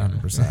agree with that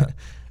 100%.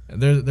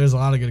 There's a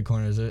lot of good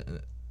corners.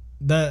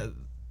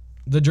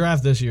 The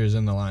draft this year is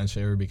in the Lions'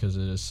 favor because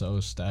it is so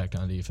stacked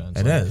on defense.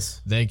 It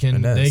is. They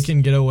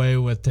can get away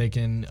with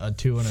taking a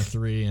 2 and a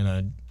 3 and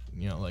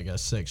a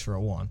 6 for a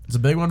 1. It's a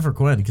big one for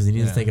Quinn because he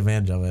needs to take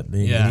advantage of it.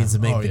 He needs to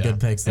make the good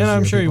picks. And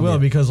I'm sure he will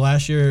because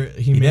last year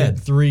he made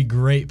 3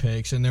 great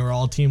picks and they were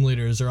all team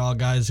leaders. They're all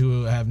guys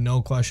who have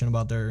no question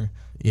about their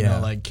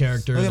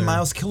character. Look at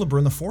Miles Killebrew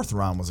in the 4th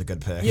round was a good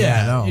pick.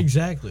 Yeah,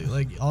 exactly.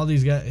 Like all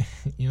these guys,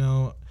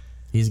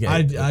 He's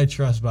good. I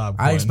trust Bob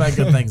Quinn. I expect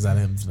good things out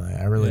of him tonight.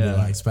 I really do.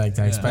 I expect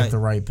the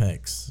right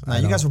picks. Now,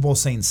 you guys were both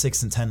saying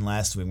 6 and 10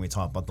 last week when we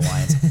talked about the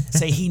Lions.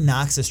 Say he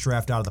knocks this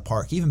draft out of the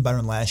park, even better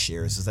than last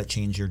year's. Does that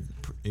change your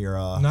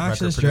knocks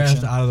this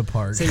draft out of the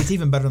park? Say it's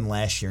even better than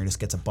last year and just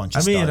gets a bunch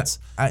of studs.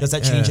 Does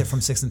that change it from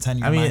 6 and 10?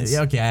 In your minds?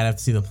 Okay, I'd have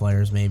to see the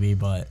players maybe,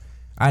 but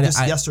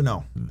yes or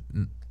no?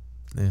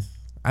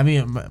 I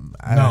mean, no.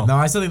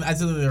 I still think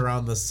they're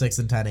around the 6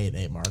 and 10,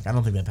 8 mark. I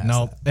don't think they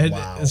pass that.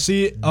 Wow.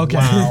 See, okay.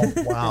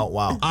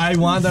 Wow. I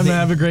want them to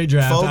have a great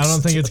draft. Folks, I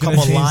don't think it's going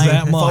to change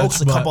that much.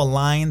 Folks, a couple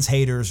Lions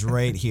haters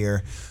right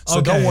here.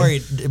 So don't worry.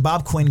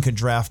 Bob Quinn could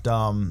draft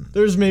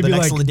there's maybe the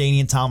next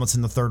LaDainian Tomlinson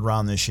in the 3rd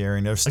round this year,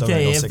 and they're still going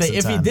to go 6 and 10.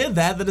 If he did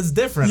that, then it's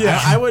different.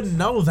 Yeah. I wouldn't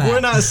know that. We're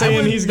not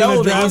saying he's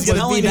going to draft.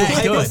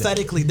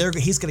 Hypothetically,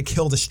 he's going to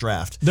kill this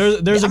draft.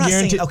 There's a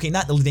guarantee.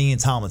 Not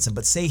LaDainian Tomlinson,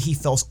 but say he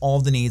fills all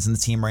of the needs in the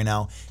team right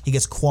now. He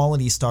gets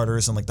quality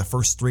starters in like the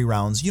first 3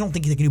 rounds. You don't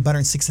think they can do better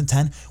in 6 and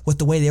 10 with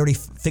the way they already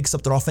fixed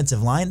up their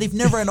offensive line? They've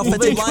never had an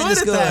offensive line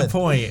this good. At that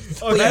point.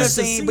 But you're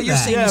saying you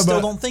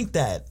still don't think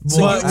that.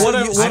 What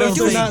if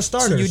they're not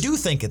starters? You do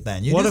think it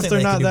then. What if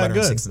they're not that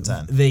good? 6 and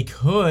 10. They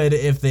could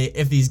if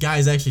these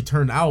guys actually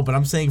turn out. But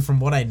I'm saying from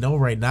what I know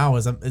right now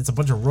is it's a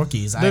bunch of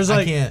rookies. There's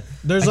 5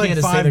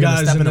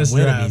 guys in this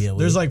draft.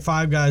 There's like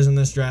 5 guys in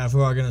this draft who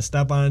are going to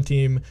step on a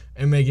team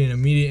and make an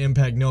immediate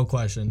impact, no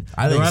question.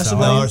 I think so.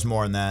 There's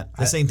more than that.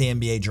 This ain't the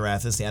NBA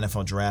draft. This is the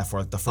NFL draft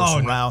where like the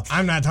first round.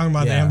 I'm not talking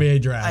about the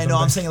NBA draft. I know.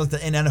 I'm saying like the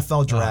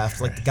NFL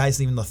draft, like the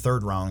guys even the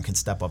 3rd round can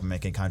step up and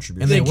make a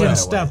contribution. And they can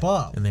step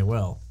up. And they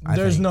will.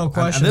 There's no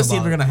question. And this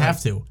team they're going to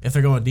have to if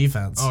they're going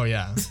defense. Oh,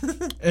 yeah.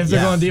 If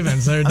they're going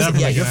defense, they're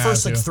definitely going to have to. Your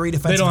first like 3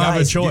 defensive guys. They don't have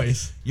a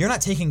choice. You're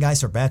not taking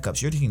guys for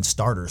backups. You're taking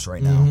starters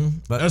right now.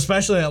 But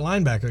especially at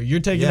linebacker. You're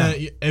taking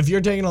if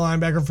you're taking a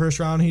linebacker 1st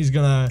round, he's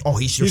going to. Oh,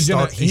 he's your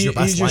best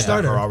linebacker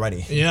starter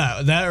already.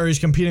 Yeah, that or he's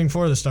competing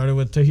for the starter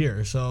with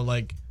Tahir. So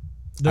like,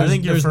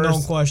 there's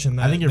no question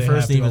that I think your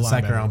first and even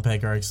 2nd round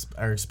pick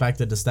are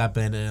expected to step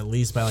in and at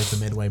least by like the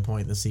midway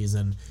point of the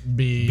season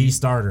be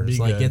starters.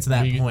 Get to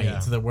that point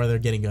to where they're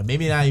getting good.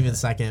 Maybe not even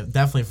 2nd,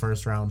 definitely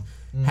 1st round.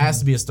 Has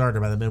to be a starter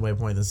by the midway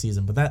point of the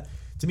season. But that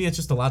to me, it's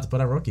just a lot to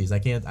put on rookies. I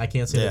can't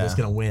say they're just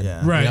gonna win.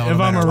 Yeah. Right. If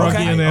I'm a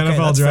rookie in the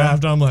NFL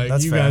draft, I'm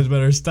like, you guys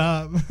better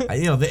stop.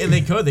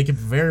 They could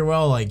very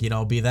well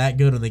be that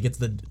good when they get to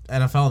the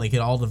NFL and they could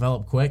all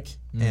develop quick.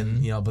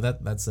 And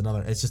but that's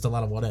another. It's just a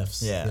lot of what ifs.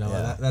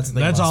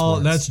 That's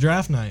all. That's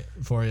draft night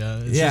for you.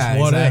 It's just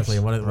what exactly.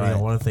 Ifs.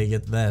 What if they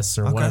get this,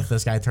 or what if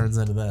this guy turns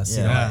into this?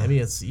 Maybe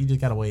you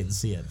just gotta wait and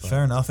see it.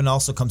 Fair enough. And it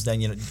also comes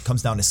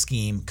down to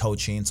scheme,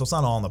 coaching. So it's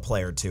not all on the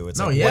player too. It's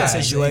what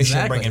situation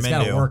exactly. bring him into.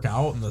 It's got to work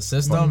out in the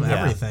system,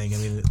 everything. I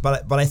mean,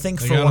 but I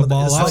think for one of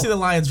especially the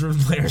Lions room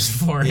players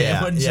for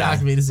it wouldn't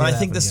shock me to see. But I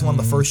think this is one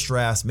of the first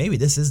drafts. Maybe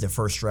this is the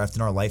first draft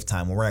in our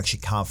lifetime where we're actually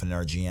confident in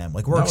our GM.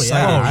 Like we're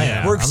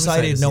excited. We're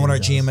excited knowing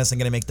our GM isn't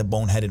going to make the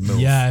boneheaded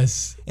move.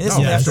 Yes. And this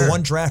is after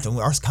one draft, and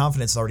our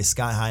confidence is already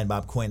sky high in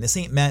Bob Quinn. This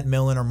ain't Matt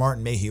Millen or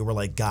Martin Mayhew. We're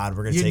like, God,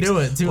 we're going to take. You knew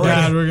it too.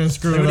 God, we're going to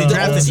screw it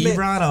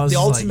up.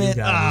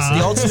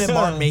 The ultimate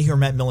Martin Mayhew or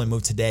Matt Millen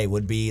move today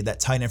would be that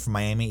tight end from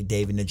Miami,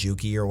 David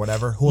Njoku or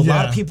whatever, who a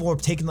lot of people are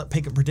predicting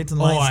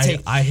the Lions to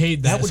take. I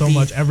hate that so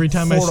much. Every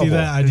time I see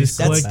that, I just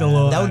click the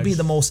little. That would be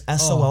the most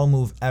SOL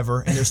move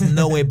ever, and there's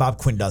no way Bob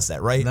Quinn does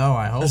that, right? No,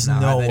 I hope there's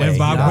not. No way. If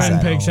Bob Quinn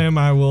picks him,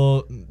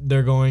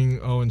 they're going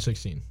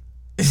 0-16.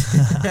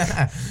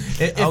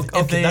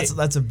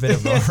 That's a bit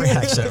of a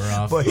reaction,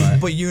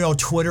 but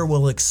Twitter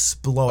will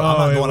explode. I'm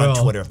not going on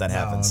Twitter if that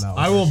happens.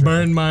 I will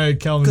burn my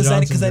Kelvin Johnson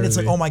because then it's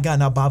like, oh my God,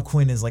 now Bob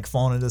Quinn is like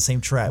falling into the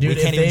same trap. Dude,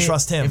 we can't even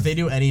trust him. If they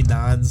do any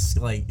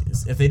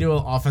if they do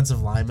an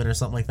offensive lineman or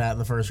something like that in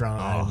the 1st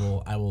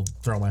round, I will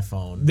throw my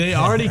phone. They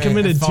already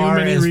committed too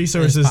many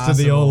resources to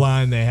the O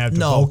line. They have to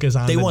focus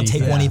on. They won't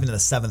take one even in the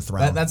 7th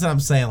round. That's what I'm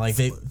saying. Like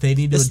they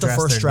need to. This is the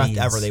address first their draft needs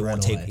ever. They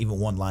won't right take even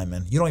one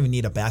lineman. You don't even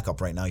need a backup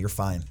right now. You're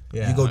fine.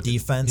 Yeah. You go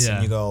defense Yeah.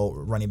 and you go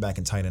running back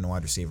and tight end and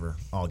wide receiver.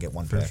 I'll get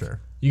one for pick. sure.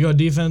 You go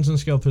defense and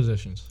skill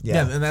positions.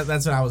 Yeah, and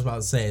that's what I was about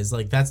to say. Is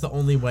like that's the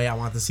only way I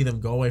want to see them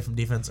go away from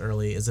defense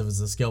early is if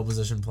it's a skill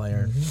position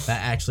player that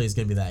actually is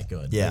going to be that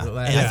good. Yeah,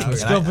 Like, and Yeah, I think a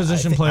skill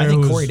position player I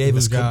think who's- Corey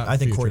Davis. who's got I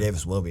think future. Corey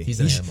Davis will be. He's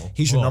an animal.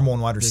 He's your Well, number one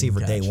wide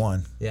receiver catch. day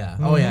one. Yeah.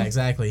 Oh yeah,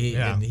 exactly.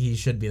 Yeah. And he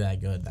should be that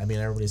good. I mean,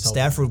 everybody's hoping.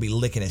 Stafford would be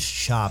licking his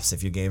chops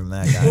if you gave him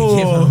that guy.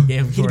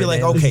 Gave him He'd be Corey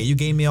like, Davis. okay, you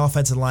gave me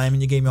offensive lineman,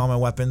 you gave me all my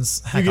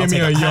weapons. Heck, gave I'll me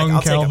take a young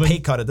I'll take Calvin. a pay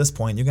cut at this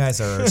point. You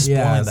guys are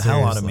spoiling the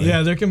hell out of me.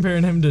 Yeah, they're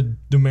comparing him to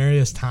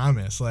Demarius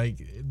Thomas. Like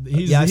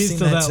he's I've he's seen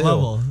to that that too.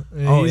 level.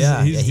 Oh,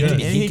 yeah. He's Yeah,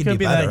 good. He could could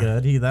be be that better.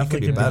 good. He definitely could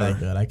could be be better. that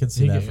good. I could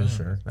see He that could,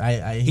 for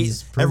yeah. sure.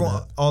 He's proven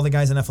everyone, it. all the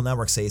guys in NFL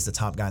Network say he's the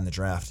top guy in the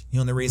draft. The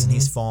only reason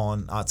he's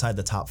fallen outside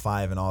the top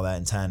 5 and all that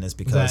in 10 is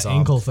because That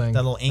ankle thing that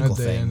little ankle at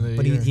the end of thing. the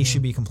But year, he yeah.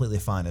 should be completely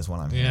fine, is what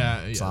I'm hearing.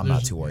 Yeah, so yeah, I'm not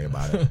there's- too worried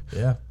about it.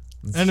 Yeah.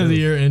 It's End of true. the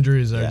year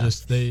injuries are Yeah.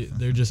 just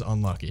they're just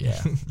unlucky. Yeah.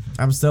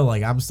 I'm still a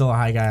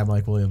high guy on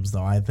Mike Williams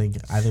though. I think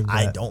I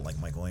that- don't like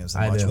Mike Williams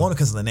that I much. do. One,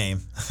 because of the name.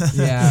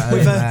 Yeah,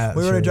 We've that,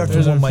 we already sure. drafted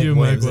There's one a Mike few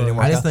Williams. Mike It didn't I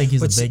work just out. think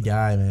he's But a big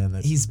guy, man.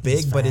 He's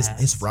big, but his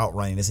fast. route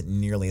running isn't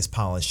nearly as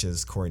polished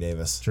as Corey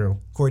Davis. True.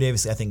 Corey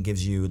Davis, I think,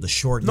 gives you the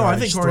short No, I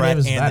yardage think Corey threat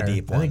Davis is and better. the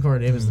deep I one. think Corey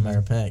Davis is the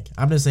better pick.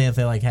 I'm just saying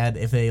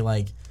if they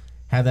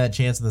had that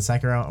chance in the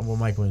second round, well,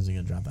 Mike Williams isn't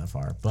gonna drop that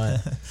far. But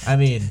I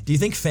mean, Do you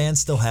think fans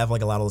still have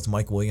like a lot of those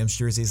Mike Williams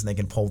jerseys and they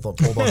can pull those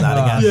out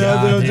again?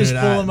 Yeah, they'll just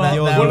pull them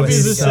out. What What if if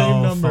he's he's the the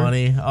same number?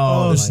 Funny.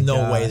 Oh, There's my no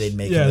gosh. way they'd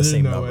make Yeah, him the there's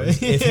same no number. way.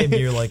 If him,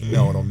 you're like,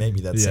 no, it'll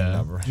maybe that same Yeah.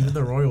 number. Even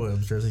the Roy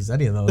Williams jerseys,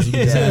 any of those. You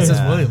can say it says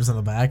Williams on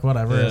the back,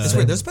 whatever. Yeah. It's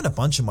weird. There's been a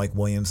bunch of Mike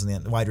Williams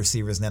in the wide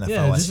receivers in the NFL.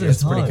 Yeah, last just year. a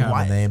It's pretty ton. common.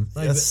 Common name.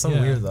 That's so Yeah,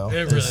 weird, though.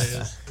 It really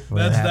is. What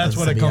That's happens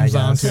what to it be, comes I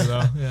down guess. to,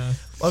 though. Yeah.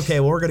 Okay,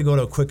 well, we're going to go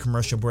to a quick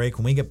commercial break.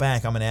 When we get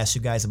back, I'm going to ask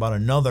you guys about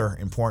another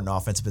important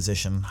offensive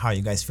position, how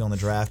you guys feel in the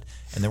draft,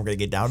 and then we're going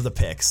to get down to the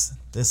picks.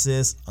 This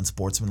is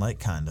Unsportsmanlike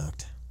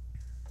Conduct.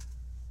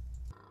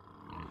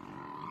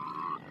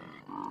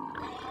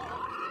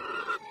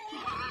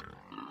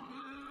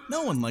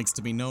 No one likes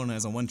to be known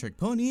as a one-trick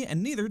pony,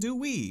 and neither do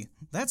we.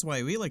 That's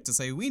why we like to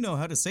say we know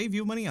how to save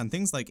you money on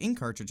things like ink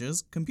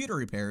cartridges, computer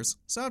repairs,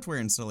 software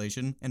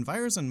installation, and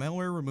virus and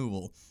malware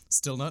removal.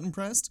 Still not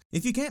impressed?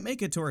 If you can't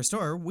make it to our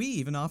store, we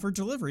even offer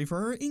delivery for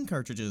our ink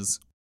cartridges.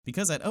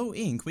 Because at O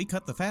Ink, we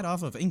cut the fat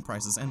off of ink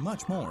prices and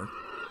much more.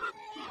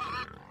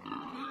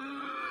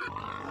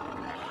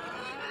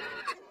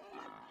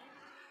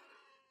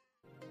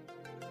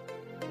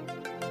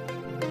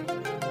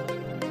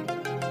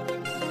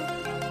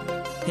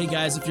 Hey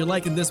guys, if you're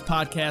liking this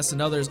podcast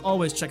and others,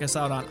 always check us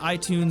out on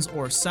iTunes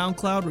or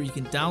SoundCloud where you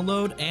can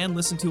download and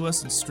listen to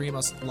us and stream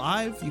us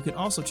live. You can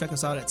also check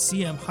us out at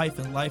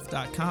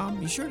cm-life.com.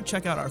 Be sure to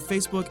check out our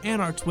Facebook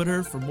and our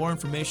Twitter for more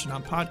information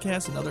on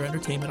podcasts and other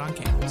entertainment on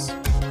campus.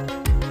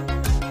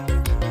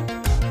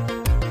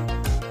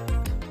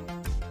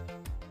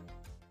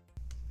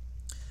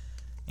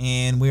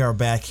 And we are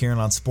back here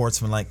on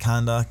Sportsmanlike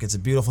Conduct. It's a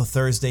beautiful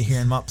Thursday here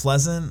in Mount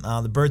Pleasant.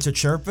 The birds are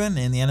chirping,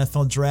 and the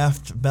NFL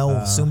draft bell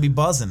will soon be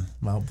buzzing.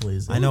 Mount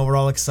Pleasant. I know we're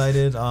all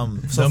excited. So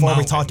The far, we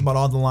mountain. talked about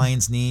all the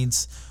Lions'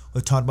 needs.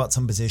 We've talked about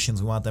some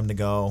positions we want them to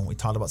go. We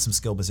talked about some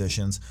skill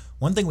positions.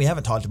 One thing we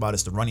haven't talked about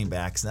is the running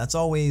backs, and that's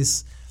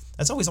always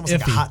almost like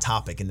a Iffy. hot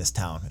topic in this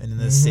town and in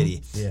this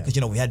city. Yeah.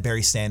 Because we had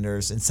Barry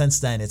Sanders, and since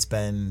then it's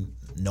been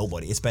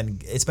nobody. It's been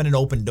an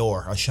open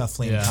door, a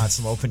shuffling, Yeah.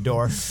 constant open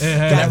door.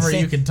 Whatever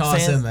you can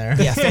toss in there.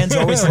 Yeah, fans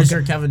are always I'm looking.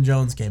 sure Kevin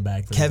Jones came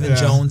back. For Kevin that.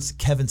 Jones,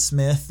 Kevin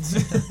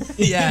Smith.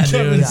 Yeah,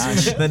 Kevin dude.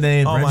 Jones. The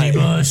name Oh Reggie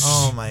my, Bush.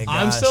 oh my gosh.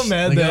 I'm still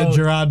mad Like, that oh,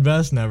 Gerard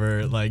Best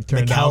never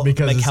turned out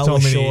because it's so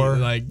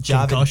many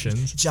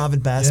concussions.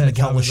 Javid Best, Yeah,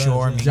 Mikel Javid Best,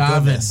 LaShore. I mean, yeah. Javid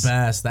goodness.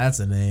 Best, that's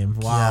a name.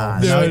 Wow.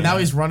 Yeah. Now, Dude. now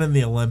he's running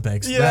the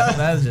Olympics. Yeah.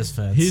 That just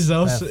fits. He's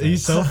That so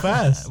fits.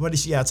 fast. But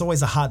it's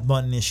always a hot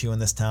button issue in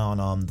this town.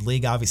 The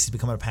league obviously is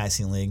becoming a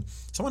passing league.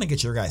 So I want to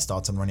get your guys'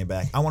 thoughts on running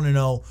back. I want to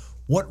know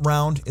what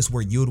round is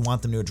where you would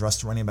want them to address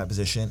the running back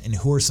position, and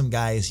who are some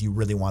guys you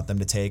really want them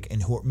to take,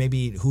 and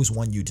who's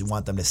one you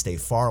want them to stay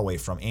far away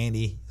from.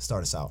 Andy,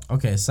 start us out.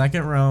 Okay,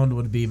 second round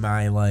would be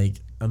my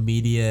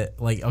immediate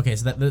okay.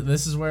 So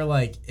this is where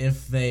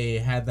if they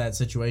had that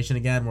situation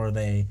again where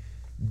they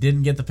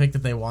didn't get the pick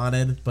that they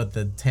wanted, but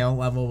the talent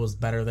level was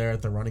better there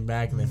at the running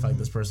back, and they felt like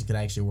this person could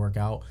actually work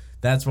out.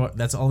 That's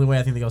the only way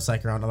I think they go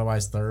second round.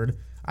 Otherwise, third.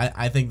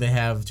 I think they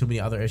have too many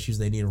other issues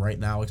they need right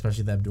now,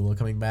 especially with Abdullah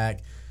coming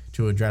back,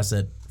 to address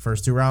it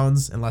first 2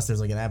 rounds, unless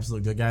there's an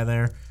absolute good guy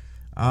there.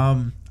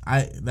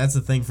 That's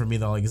the thing for me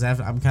though.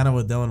 I'm kind of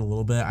with Dylan a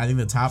little bit. I think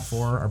the top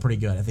 4 are pretty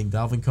good. I think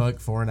Dalvin Cook,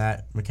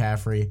 Fournette,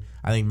 McCaffrey.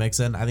 I think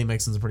Mixon. I think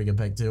Mixon's a pretty good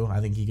pick too. I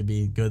think he could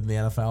be good in the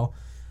NFL.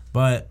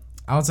 But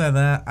outside of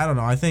that, I don't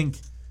know.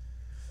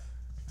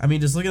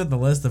 Just looking at the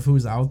list of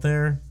who's out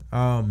there,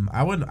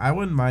 I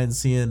wouldn't mind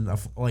seeing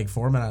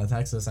Foreman out of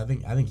Texas. I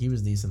think he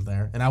was decent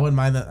there, and I wouldn't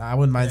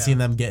mind seeing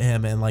them get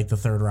him in like the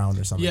third round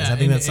or something. Yeah, I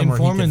think that's somewhere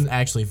Foreman, he could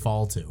actually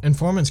fall to. In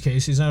Foreman's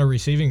case, he's not a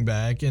receiving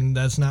back, and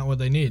that's not what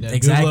they need.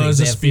 Exactly, Gugler is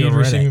a speed Theo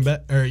receiving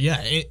Riddick.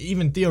 back,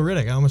 even Theo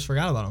Riddick. I almost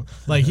forgot about him.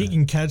 Like he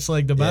can catch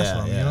like the best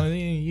of them. Yeah. You know,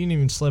 you can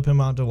even slip him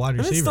out to wide And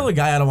receiver. it's still a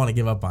guy I don't want to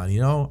give up on.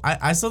 You know,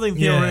 I still think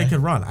Theo Riddick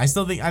could run. I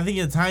think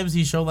at times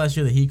he showed last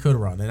year that he could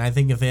run, and I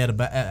think if they had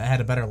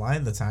a better line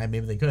at the time,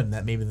 maybe they could. And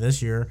that maybe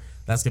this year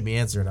that's gonna be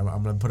answered. I'm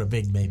gonna put a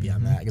big maybe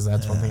on that because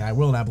that's one thing I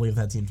will not believe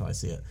that team until I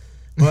see it.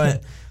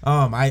 But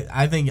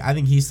I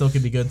think he still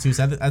could be good too.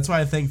 So that's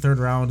why I think third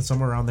round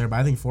somewhere around there. But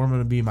I think Foreman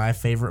would be my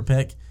favorite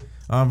pick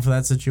for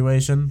that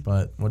situation.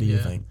 But what do you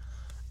think?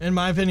 In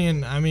my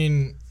opinion, I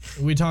mean,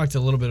 we talked a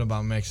little bit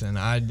about Mixon.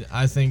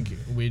 I think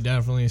we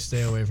definitely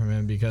stay away from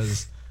him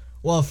because,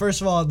 well,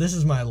 first of all, this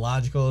is my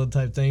logical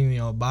type thing. You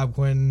know, Bob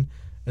Quinn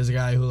is a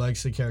guy who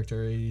likes the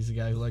character. He's a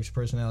guy who likes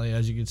personality.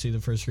 As you can see, the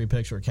first 3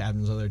 picks were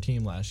captains of their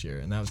team last year,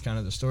 and that was kind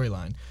of the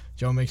storyline.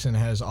 Joe Mixon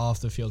has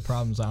off-the-field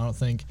problems.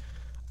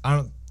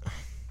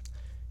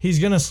 He's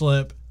going to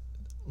slip,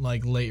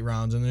 like, late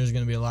rounds, and there's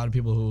going to be a lot of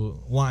people who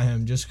want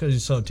him just because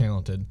he's so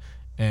talented.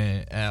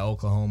 And at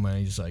Oklahoma,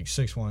 he's like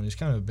 6'1". He's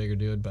kind of a bigger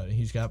dude, but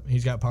he's got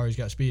power, he's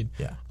got speed.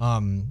 Yeah.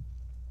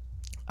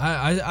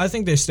 I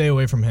think they stay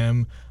away from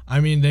him. I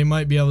mean, they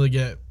might be able to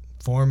get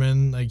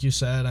Foreman, like you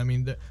said. I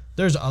mean,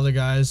 there's other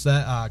guys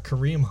that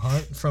Kareem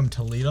Hunt from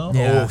Toledo.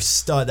 Yeah. Oh,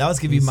 stud! That was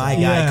gonna be my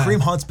guy. Yeah.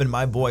 Kareem Hunt's been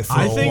my boy for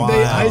I a think while.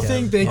 I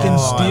think they can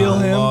steal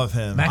I him. love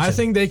him. Mac- I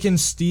think they can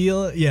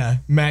steal. Yeah,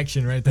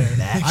 Maction right there.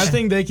 Maction. I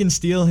think they can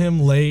steal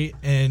him late,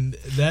 and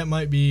that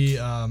might be.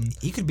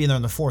 He could be in there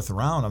in the 4th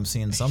round. I'm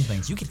seeing some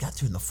things. You could get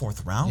to in the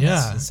 4th round. Yeah,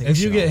 That's if you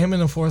sensational. get him in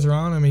the 4th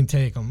round, I mean,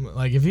 take him.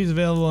 Like if he's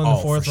available in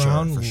the 4th for sure,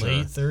 round, for sure.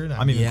 late third.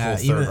 I mean, Yeah,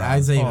 cool even third round.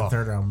 I'd say even Oh.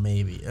 third round,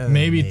 maybe.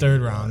 Maybe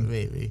third round.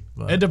 maybe.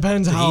 But it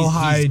depends how he's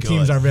high good.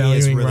 teams are He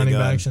is valuing really running good.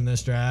 backs in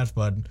this draft,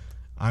 but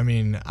I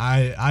mean,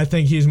 I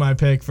think he's my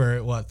pick for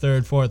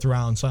 3rd, 4th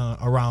round, so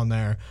around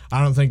there.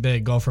 I don't think they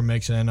go for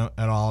Mixon at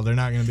all. They're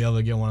not going to be able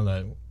to get one of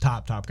the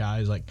top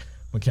guys like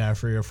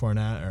McCaffrey or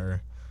Fournette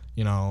or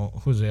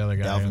who's the other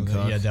guy? Dalvin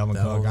Cook. Yeah, Dalvin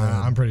Cook.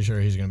 Dalvin. I'm pretty sure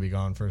he's going to be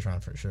gone 1st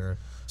round for sure.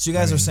 So you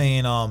guys are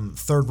saying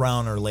 3rd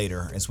round or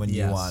later is when you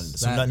Yes. want.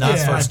 So That- not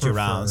yeah, first I 2 prefer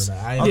rounds.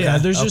 that. Yeah,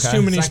 there's just okay.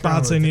 too many Second round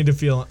spots they would need to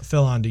fill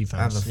on on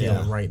defense. the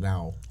field Yeah. right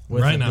now.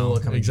 With Right Abdullah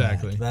now, coming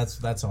exactly. back.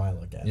 That's how I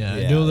look at it. Yeah,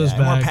 Yeah, Abdullah's yeah,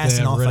 and more back.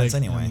 passing they have offense Riddick,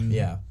 anyway. and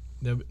Yeah.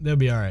 They'll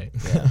be all right.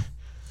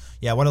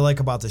 Yeah, what I like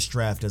about this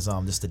draft is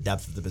just the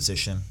depth of the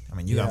position. I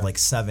mean, you got Yeah. like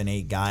 7,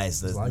 8 guys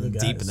that a lot of good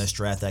deep guys. in this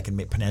draft that can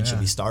potentially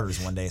Yeah. be starters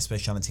one day,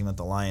 especially on a team like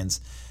the Lions.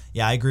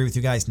 Yeah, I agree with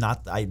you guys.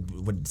 I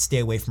would stay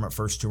away from it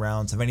first 2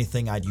 rounds. If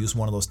anything, I'd use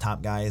one of those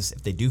top guys.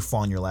 If they do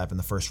fall in your lap in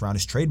the 1st round,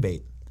 is trade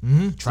bait.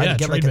 Try to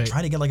get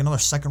like another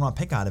 2nd round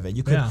pick out of it.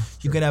 You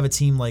could have a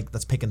team like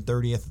that's picking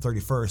 30th,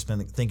 31st,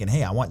 and thinking,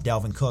 hey, I want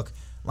Dalvin Cook.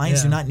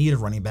 Lions do not need a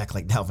running back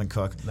like Dalvin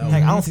Cook.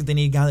 Heck, I don't think they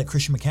need a guy like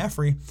Christian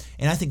McCaffrey.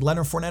 And I think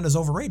Leonard Fournette is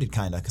overrated,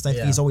 kind of, because I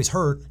think he's always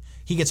hurt.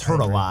 He gets hurt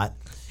a lot.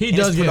 He And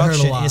does his get hurt a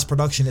production- lot. His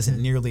production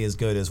isn't nearly as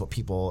good as what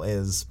people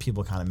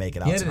kind of make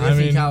it out He had to an be. I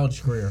iffy mean-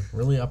 college career,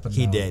 really up and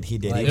He down. did, he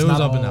did. Like, It was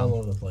not up and all down.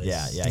 over the place.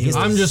 Yeah.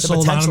 I'm just the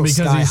sold on him potential because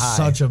sky he's high.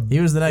 such a.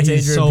 He was the next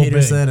he's Adrian so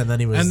Peterson, big. and then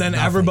he was. And then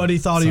nothing. everybody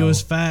thought he So-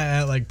 was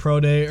fat at like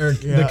pro day or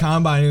the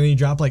combine, and he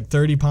dropped like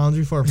 30 pounds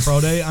before pro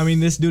day. I mean,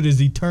 this dude is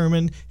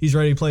determined. He's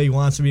ready to play. He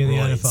wants to be in the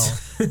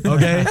NFL.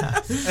 Okay.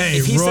 Hey,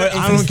 If he's Roy, the- if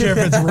I don't he's- care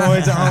if it's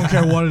roids. I don't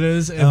care what it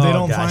is. If Oh, they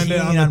don't gosh, find he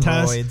it on ain't the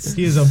on test, roids.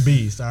 he is a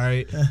beast. All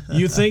right.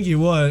 You think he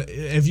would?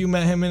 If you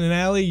met him in an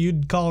alley,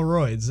 you'd call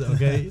roids.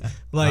 Okay.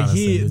 Like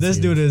Honestly, it's this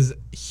dude huge. is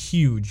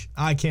huge.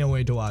 I can't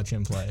wait to watch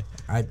him play.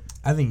 I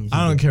think.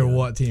 I don't care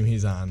what team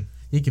he's on.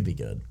 He could be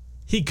good.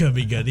 He could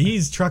be good.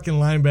 He's trucking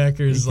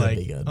linebackers He could like,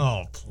 be good.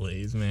 oh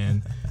please,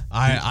 man!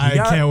 I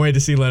got- can't wait to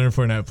see Leonard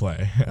Fournette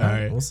play. All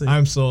right, we'll see.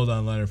 I'm sold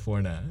on Leonard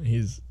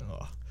Fournette.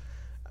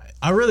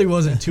 I really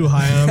wasn't too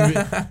high on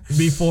him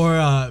before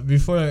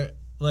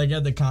like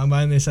at the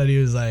combine. They said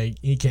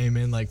he came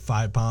in like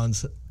 5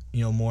 pounds,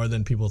 more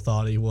than people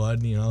thought he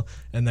would,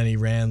 and then he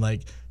ran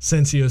like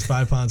since he was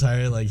 5 pounds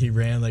higher, like he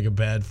ran like a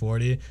bad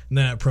 40, and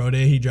then at pro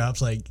day he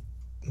drops like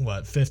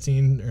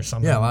 15 or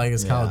something. Yeah, like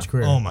his college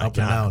career. Oh my up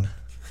God. And down.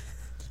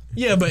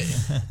 Yeah, but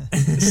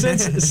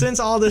since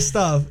all this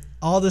stuff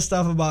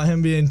about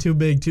him being too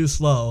big, too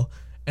slow,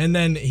 and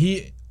then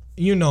he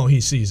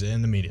sees it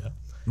in the media.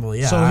 Well,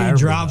 yeah. So he everybody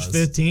drops does.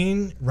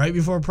 15 right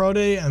before pro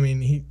day. I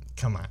mean,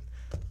 come on.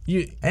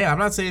 Hey, I'm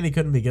not saying he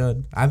couldn't be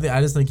good. I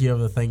just think you have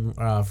a thing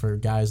for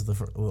guys with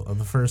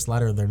the first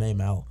letter of their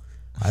name L.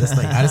 I just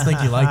think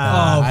you like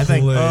that. Oh, I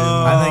think. please.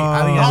 I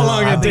think. How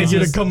long did it take you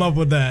to just- come up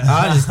with that?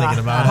 I was just thinking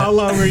about How it.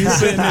 long were you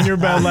sitting in your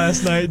bed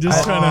last night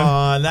just trying to?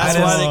 And that's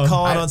I why just- they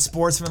call it I-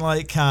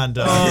 unsportsmanlike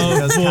conduct. Oh,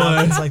 because boy.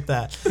 comments like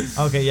that.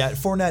 Okay, yeah,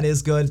 Fournette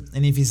is good,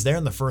 and if he's there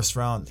in the 1st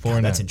round, God,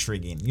 Fournette. that's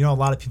intriguing. A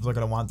lot of people are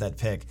going to want that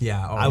pick.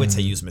 Yeah, I would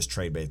say use him as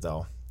trade bait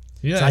though.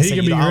 Yeah, So I he said,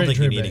 could be I don't great think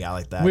you trade need a bait. guy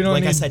like that. We don't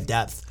Like I need- said,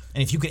 depth.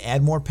 And if you could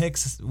add more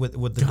picks with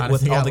all God, the if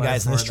they got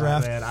guys in this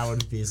Leonard Fournette, draft, man, I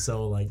would be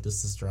so like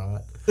just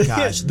distraught.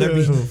 gosh,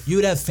 you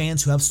would have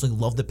fans who absolutely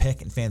love the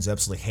pick and fans who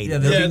absolutely hate it. Yeah,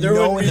 There'd be there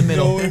no would in the be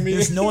middle. no in me.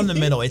 There's no in the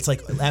middle. It's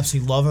like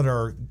absolutely love it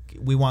or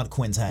we want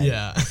Quinn's head.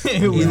 Yeah,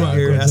 We want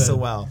Quinton.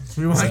 SOL.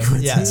 We want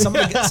Quinton. Yeah, some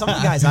of the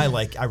guys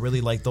I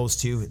really like those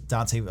two.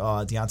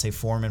 Deontay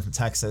Foreman from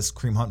Texas,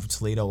 Kareem Hunt from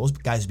Toledo. Those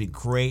guys would be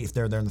great if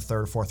they're there in the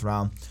 3rd or 4th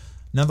round.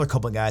 Another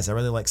couple of guys I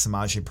really like,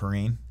 Samaje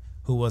Perine,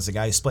 who was a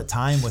guy who split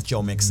time with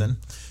Joe Mixon.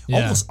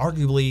 Yeah. Almost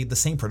arguably the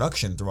same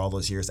production through all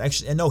those years.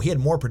 Actually, and no, he had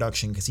more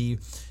production because he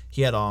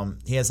has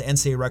the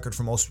NCAA record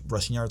for most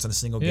rushing yards in a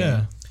single game.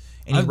 Yeah.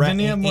 And he, Didn't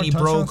he have more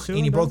touchdowns too,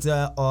 and he though? broke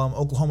the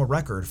Oklahoma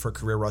record for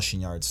career rushing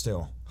yards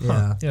too.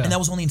 Yeah. Yeah, And that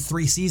was only in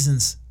 3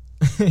 seasons.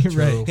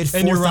 right. Hit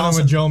And you're running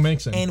 4,000 with Joe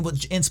Mixon.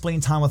 And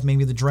splitting time with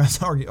maybe the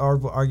draft,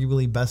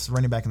 arguably best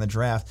running back in the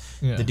draft.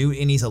 Yeah. The dude,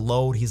 and he's a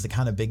load. He's the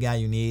kind of big guy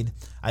you need.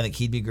 I think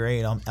he'd be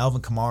great.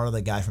 Alvin Kamara,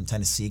 the guy from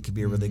Tennessee, could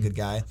be a really good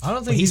guy. I don't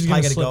But think he's gonna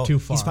probably slip go, too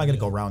far, He's probably going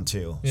to yeah. go round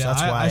 2. Yeah, so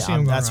that's I why see him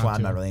going that's why round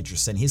I'm not 2. really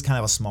interested. And he's kind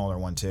of a smaller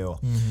one too.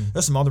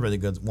 There's some other really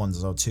good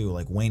ones though too,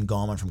 like Wayne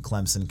Gallman from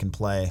Clemson can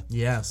play.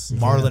 Yes.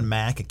 Marlon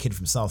Mack, a kid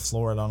from South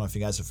Florida. I don't know if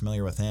you guys are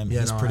familiar with him. Yeah,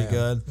 He's no, pretty I am.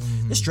 good.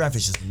 This draft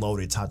is just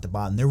loaded top to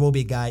bottom. There will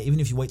be a guy,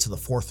 even if you wait till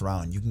the 4th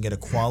round, you can get a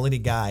quality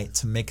guy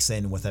to mix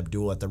in with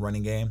Abdul at the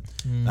running game.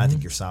 I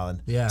think you're solid.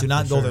 Yeah, Do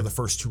not for go there sure. the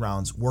first 2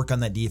 rounds. Work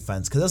on that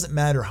defense because it doesn't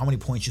matter how many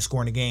points you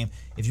score in a game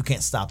if you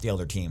can't stop the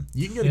other team.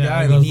 You can get Yeah, a guy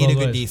it You goes need a both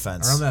good ways.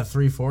 defense. around that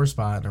 3-4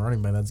 spot and a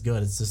running back. That's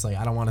good. It's just like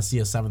I don't want to see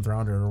a 7th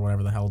rounder or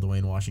whatever the hell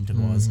Dwayne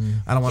Washington was.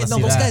 I don't want to No,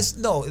 see those that. guys.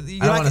 No, you're I don't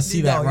not wanna gonna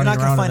see that You're running not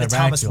going around to in find a their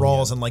Thomas backfield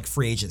Rawls yet. in like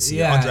free agency.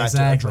 Yeah, undrafted,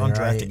 exactly, undrafted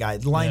right. guy.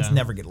 The Lions Yeah.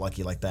 never get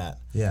lucky like that.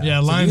 Yeah. Yeah,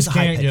 So Lions use a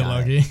high can't pick get on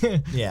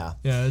lucky. Yeah,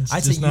 Yeah, it's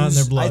I'd just say not in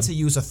their blood. I'd say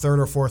use a 3rd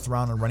or 4th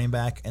round on running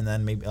back, and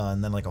then maybe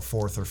and then like a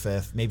 4th or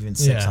 5th, maybe even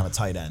 6 Yeah. on a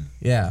tight end.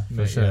 Yeah,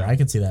 for sure. yeah. I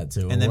could see that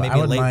too. And then maybe I a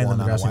wouldn't late mind one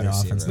them on a addressing wide the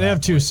receiver. offense. They have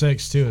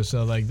 2-6 too,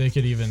 so like they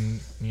could even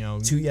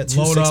Two load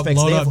 6 up, picks.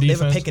 load They up have a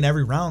defense. pick in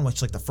every round,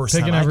 which like the first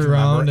Pick time in I every can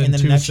remember, round and and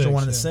then an extra 2-6,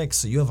 one in the yeah. 6.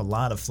 So you have a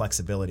lot of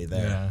flexibility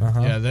there.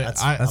 Yeah, yeah.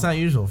 That's not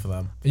usual for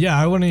them. Yeah,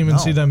 I wouldn't even No.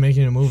 see them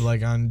making a move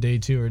like on day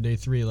 2 or day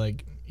 3.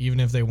 Like even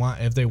if they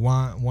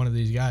want one of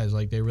these guys,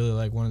 like they really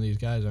like one of these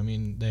guys. I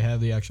mean, they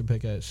have the extra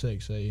pick at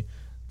 6.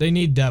 They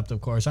need depth,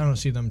 of course. I don't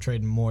see them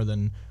trading more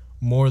than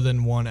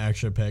one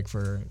extra pick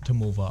to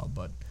move up,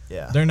 but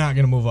Yeah. they're not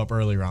going to move up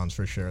early rounds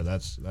for sure.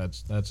 That's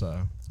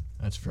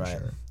for Right.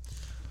 sure.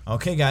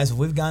 Okay, guys,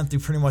 we've gone through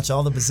pretty much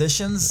all the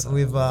positions.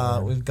 We've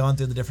gone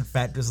through the different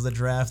factors of the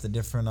draft, the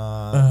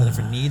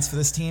different needs for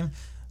this team.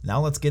 Now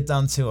let's get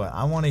down to it.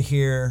 I want to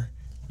hear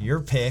your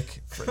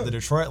pick for the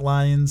Detroit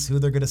Lions, who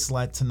they're going to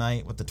select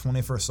tonight with the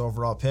 21st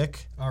overall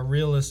pick. Our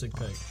realistic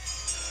pick.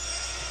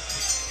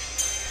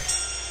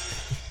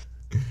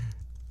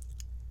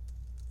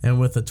 And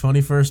with the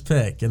 21st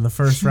pick in the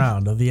first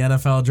round of the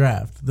NFL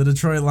draft, the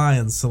Detroit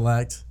Lions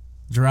select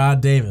Gerard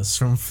Davis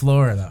from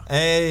Florida.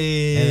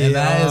 Hey, And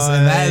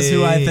that is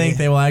who I think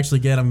they will actually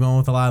get. I'm going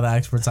with a lot of the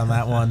experts on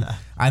that one.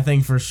 I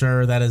think for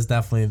sure that is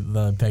definitely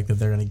the pick that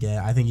they're going to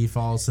get. I think he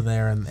falls to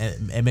there, and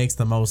it makes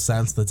the most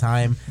sense at the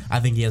time.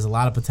 I think he has a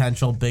lot of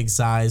potential, big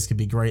size, could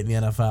be great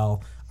in the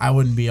NFL. I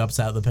wouldn't be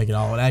upset with the pick at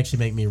all. It would actually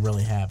make me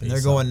really happy.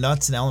 They're So, going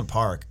nuts in Allen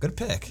Park. Good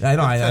pick. I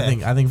know. Good I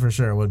pick. think for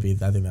sure it would be.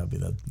 I think that would be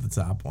the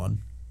top one.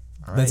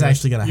 All That's right.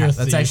 actually gonna you're a happen.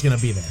 That's thief. actually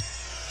gonna be there.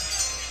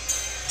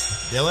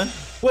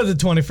 Dylan. With the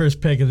 21st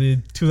pick of the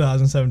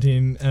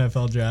 2017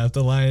 NFL draft,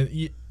 the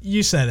Lions,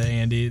 you said it,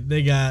 Andy.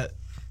 They got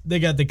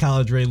the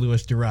college Ray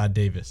Lewis, Gerard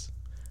Davis.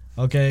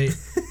 Okay,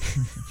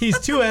 he's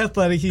too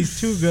athletic. He's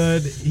too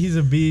good. He's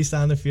a beast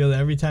on the field.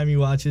 Every time you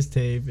watch his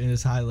tape and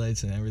his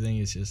highlights and everything,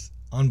 it's just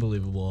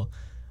unbelievable.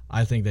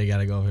 I think they got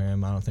to go for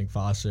him. I don't think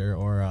Foster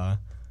or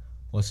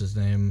what's his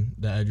name,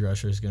 the edge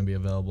rusher, is going to be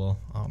available.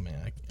 Oh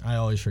man, I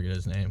always forget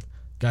his name.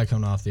 Guy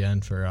coming off the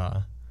end for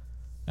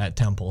at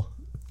Temple.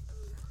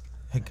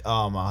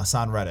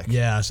 Hassan Reddick.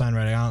 Yeah, Hassan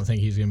Reddick. I don't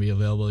think he's going to be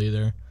available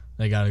either.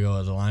 They got to go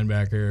as a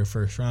linebacker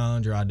first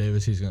round. Gerard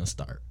Davis, he's going to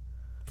start.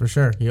 For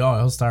sure.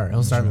 He'll start.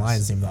 He'll start in the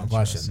Lions team without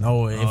question.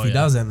 No, if he yeah.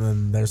 doesn't,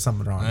 then there's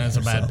something wrong. That's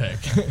a there,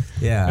 bad so. pick.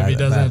 Yeah. If he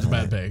doesn't, it's a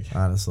definitely, bad pick.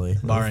 Honestly.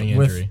 Barring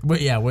With-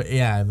 injury.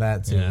 Yeah,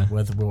 that too. Yeah.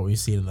 With what we've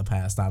seen in the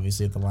past,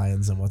 obviously, at the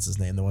Lions and what's his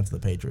name? They went to the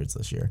Patriots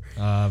this year.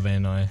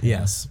 Van Noy.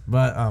 Yes.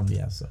 But,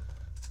 yeah, so.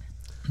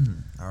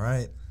 All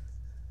right.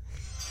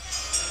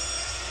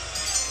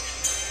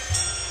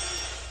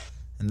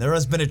 And there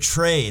has been a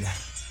trade.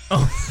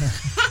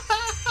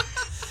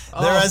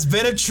 There has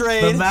been a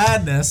trade. The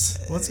madness.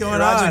 What's going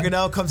Roger on?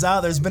 Goodell comes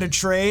out. There's been a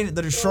trade.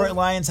 The Detroit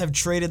Lions have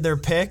traded their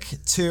pick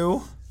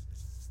to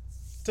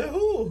To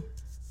who?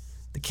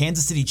 the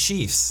Kansas City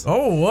Chiefs.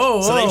 Oh,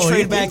 whoa. So they whoa.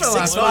 trade You back fell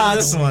 6 out on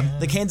spots. this one.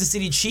 The Kansas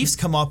City Chiefs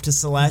come up to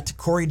select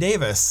Corey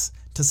Davis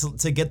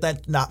to get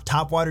that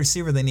top wide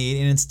receiver they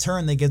need. And in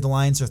turn, they give the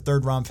Lions their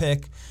 3rd round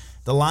pick.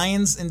 The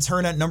Lions, in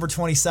turn, at number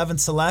 27,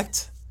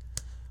 select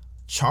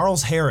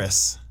Charles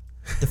Harris,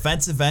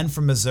 defensive end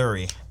from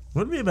Missouri.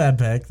 Wouldn't be a bad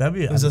pick. That'd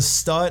be. He's a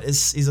stud.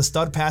 He's a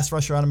stud pass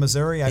rusher out of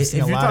Missouri. I've If seen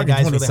a you're lot of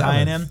talking guys really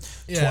high on 27. him.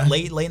 Yeah.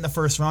 Late in the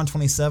first round,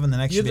 27. The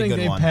next You should be a think good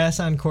they one. pass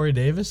on Corey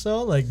Davis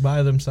though, like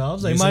by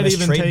themselves? They Using might his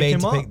even trade take bait him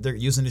to up. they're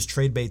using his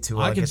trade bait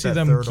to. I can get see that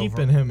them third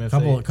keeping over. him if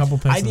couple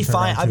they. picks. I'd in be the third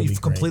fine. round I'd too be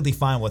would great. completely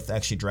fine with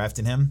actually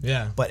drafting him.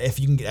 Yeah. But if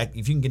you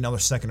can get another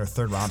second or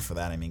third round for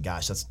that, I mean,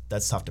 gosh,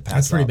 that's tough to pass.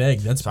 That's pretty up. big.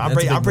 That's So I'm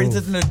that's a pretty big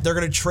move. thinking they're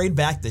going to trade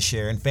back this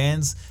year, and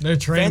fans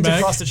trading back?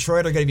 across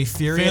Detroit are going to be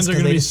furious. Fans are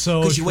gonna be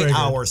so because you wait triggered.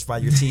 hours by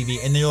your TV,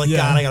 and then you're like, Yeah.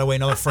 God, I got to wait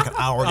another freaking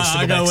hour just to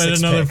I go gotta back wait 6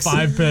 another picks.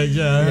 5 picks.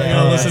 Yeah, I Yeah,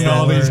 gotta listen to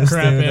all That's these the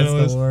crap worst, dude.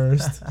 analysts.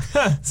 That's the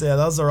worst. So yeah,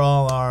 those are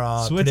all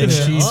our Switching The it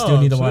predictions. Chiefs do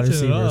up, need a wide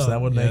switching it receiver, so up.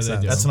 that wouldn't Yeah, make they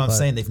sense. do. That's what I'm But-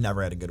 saying. They've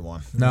never had a good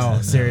one. No,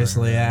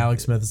 seriously,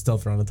 Alex Smith is still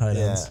throwing the tight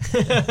ends.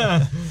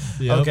 Yeah.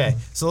 Yep. Okay,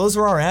 so those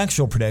were our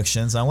actual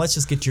predictions. Now let's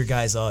just get your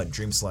guys'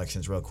 dream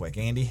selections real quick,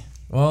 Andy.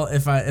 Well,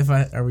 if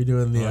I are we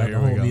doing the here we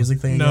whole go. music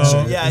thing? No.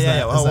 again? Yeah, Is yeah,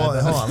 that- yeah. is Hold that on,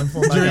 done? hold on. Let me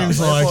pull it back Dream out. Let me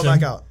pull it selection.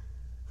 back out.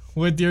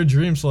 With your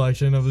dream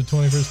selection of the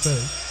 21st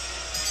pick.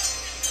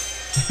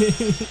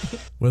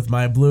 With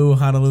my blue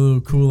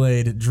Honolulu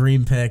Kool-Aid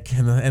dream pick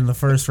in the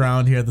first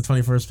round here, the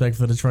 21st pick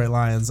for the Detroit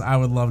Lions, I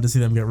would love to see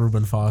them get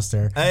Reuben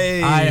Foster.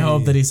 Hey. I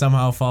hope that he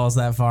somehow falls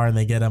that far and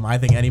they get him. I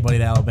think anybody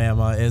at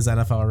Alabama is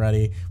NFL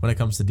ready when it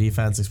comes to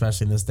defense,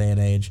 especially in this day and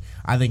age.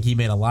 I think he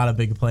made a lot of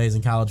big plays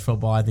in college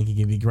football. I think he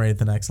can be great at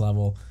the next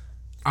level.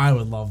 I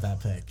would love that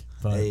pick,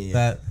 but Hey.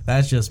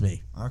 that's just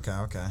me. Okay.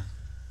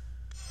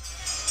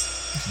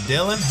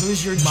 Dylan,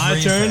 who's your My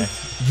dream turn.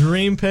 pick?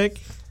 Dream pick.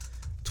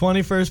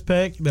 21st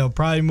pick. They'll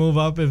probably move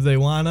up if they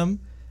want him,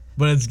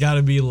 but it's got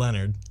to be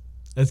Leonard.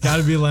 It's got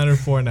to be Leonard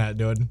Fournette,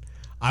 dude.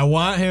 I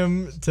want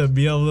him to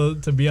be able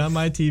to be on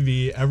my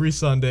TV every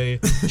Sunday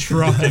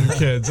trucking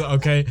kids,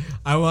 okay?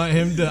 I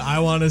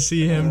want to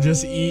see him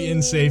just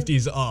eating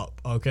safeties up,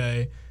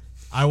 okay?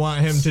 I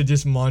want him to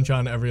just munch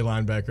on every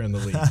linebacker in the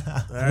league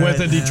with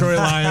a Detroit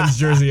Lions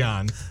jersey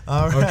on.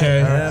 All right.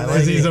 Okay? all right, I like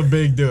Because he's it. a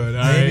big dude,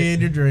 all Maybe right?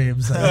 in your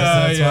dreams. I guess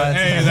that's Yeah. why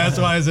Hey, that's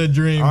why it's a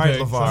dream All right,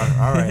 pick. LeVar.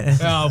 All right.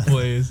 Oh,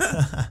 please.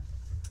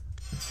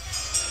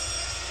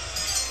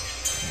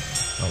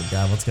 Oh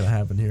God, what's gonna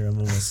happen here? I'm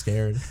almost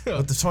scared.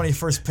 With the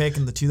 21st pick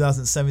in the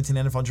 2017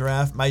 NFL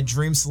Draft, my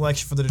dream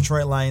selection for the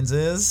Detroit Lions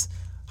is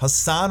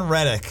Hassan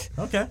Reddick.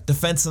 Okay.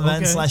 Defensive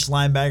end /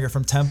 linebacker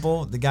from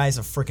Temple. The guy's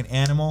a freaking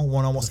animal.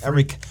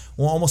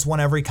 Almost won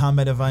every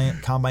combine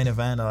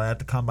event at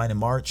the combine in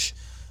March.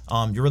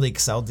 You're really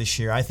excelled this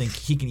year. I think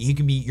he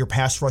can be your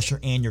pass rusher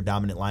and your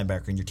dominant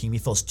linebacker in your team. He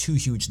fills 2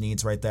 huge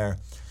needs right there.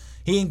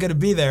 He ain't gonna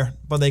be there,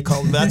 but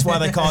that's why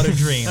they call it a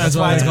dream. That's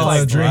why it's called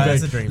a dream Well, pick.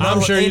 that's a dream. I'm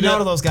sure you none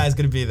don't. of those guys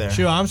gonna be there.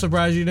 Shoot, I'm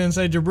surprised you didn't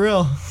say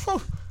Jabril.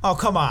 Oh,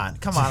 come on.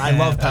 I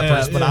love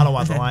Peppers, but I don't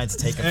want the Lions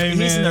to take him. Hey, If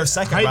he's in man, their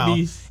second hype round.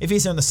 beast. If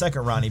he's in the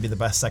second round, he'd be the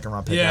best second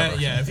round pick ever.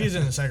 If he's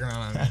in the second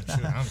round,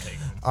 shoot, I'm taking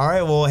him. All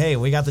right, well, hey,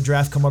 we got the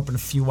draft come up in a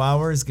few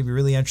hours. It's gonna be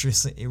really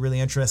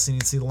interesting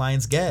to see the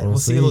Lions get. We'll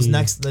see who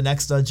the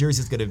next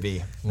jersey is gonna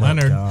be.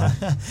 Leonard. God.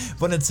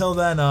 But until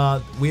then,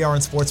 we are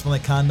in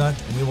Sportsmanlike Conduct,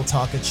 and we will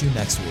talk at you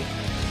next week.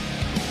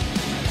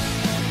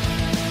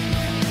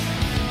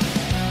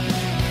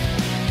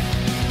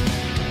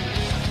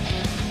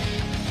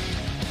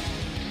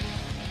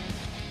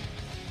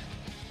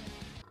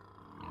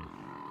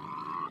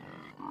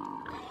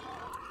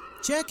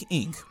 Check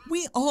ink.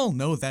 We all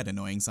know that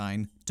annoying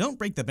sign. Don't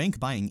break the bank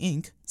buying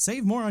ink.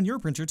 Save more on your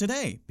printer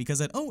today,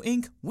 because at O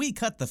Ink, we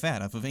cut the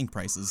fat off of ink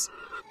prices.